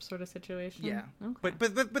the ship sort of situation. Yeah. Okay.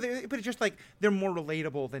 But it's just like they're more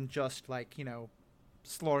relatable than just like,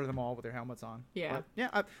 slaughter them all with their helmets on. Yeah. But,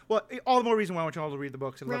 yeah. Well, all the more reason why I want you all to read the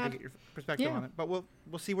books. I'd love to Rad. get your perspective Yeah. on it. But we'll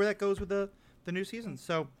see where that goes with the new season.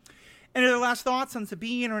 So, any other last thoughts on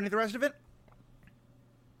Sabine or any of the rest of it?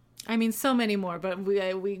 I mean, so many more, but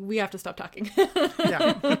we have to stop talking.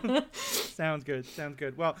 Yeah. Sounds good.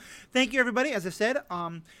 Well, thank you, everybody. As I said,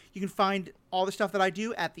 you can find all the stuff that I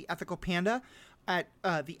do at The Ethical Panda at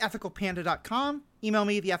theethicalpanda.com. Email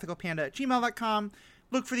me, theethicalpanda@gmail.com.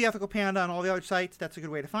 Look for The Ethical Panda on all the other sites. That's a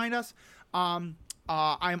good way to find us. I'm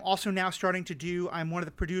also now starting to I'm one of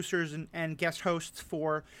the producers and guest hosts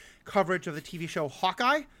for coverage of the TV show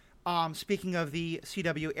Hawkeye. Speaking of the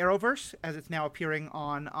CW Arrowverse, as it's now appearing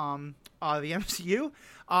on the MCU,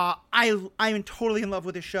 I'm totally in love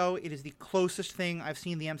with this show. It is the closest thing I've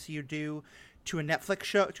seen the MCU do to a Netflix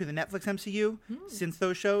show, to the Netflix MCU since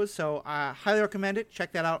those shows. So I highly recommend it.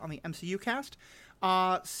 Check that out on the MCU cast.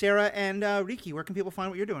 Sarah and Riki, where can people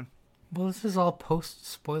find what you're doing? well, this is all post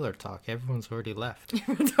spoiler talk. Everyone's already left.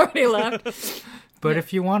 It's already left. But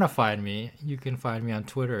if you want to find me, you can find me on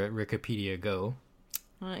Twitter at Wikipedia Go.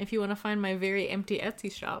 If you want to find my very empty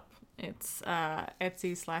Etsy shop, It's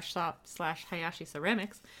Etsy/shop/Hayashi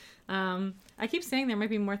Ceramics. I keep saying there might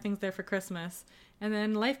be more things there for Christmas, and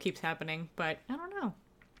then life keeps happening, but I don't know.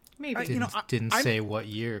 Maybe. Didn't say what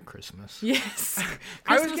year Christmas. Yes.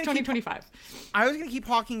 Christmas 2025. I was going to keep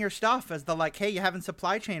hawking your stuff as the like, hey, you're having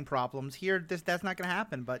supply chain problems. Here, that's not going to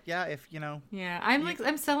happen. But yeah, if, you know. Yeah,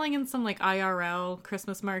 I'm selling in some like IRL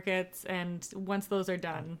Christmas markets, and once those are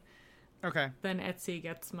done, okay, then Etsy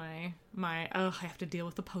gets my I have to deal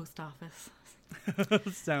with the post office.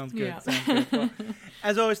 Sounds good. Yeah. Sounds good. Well,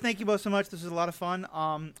 as always, thank you both so much. This was a lot of fun.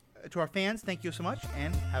 To our fans, thank you so much,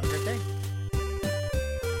 and have a great day.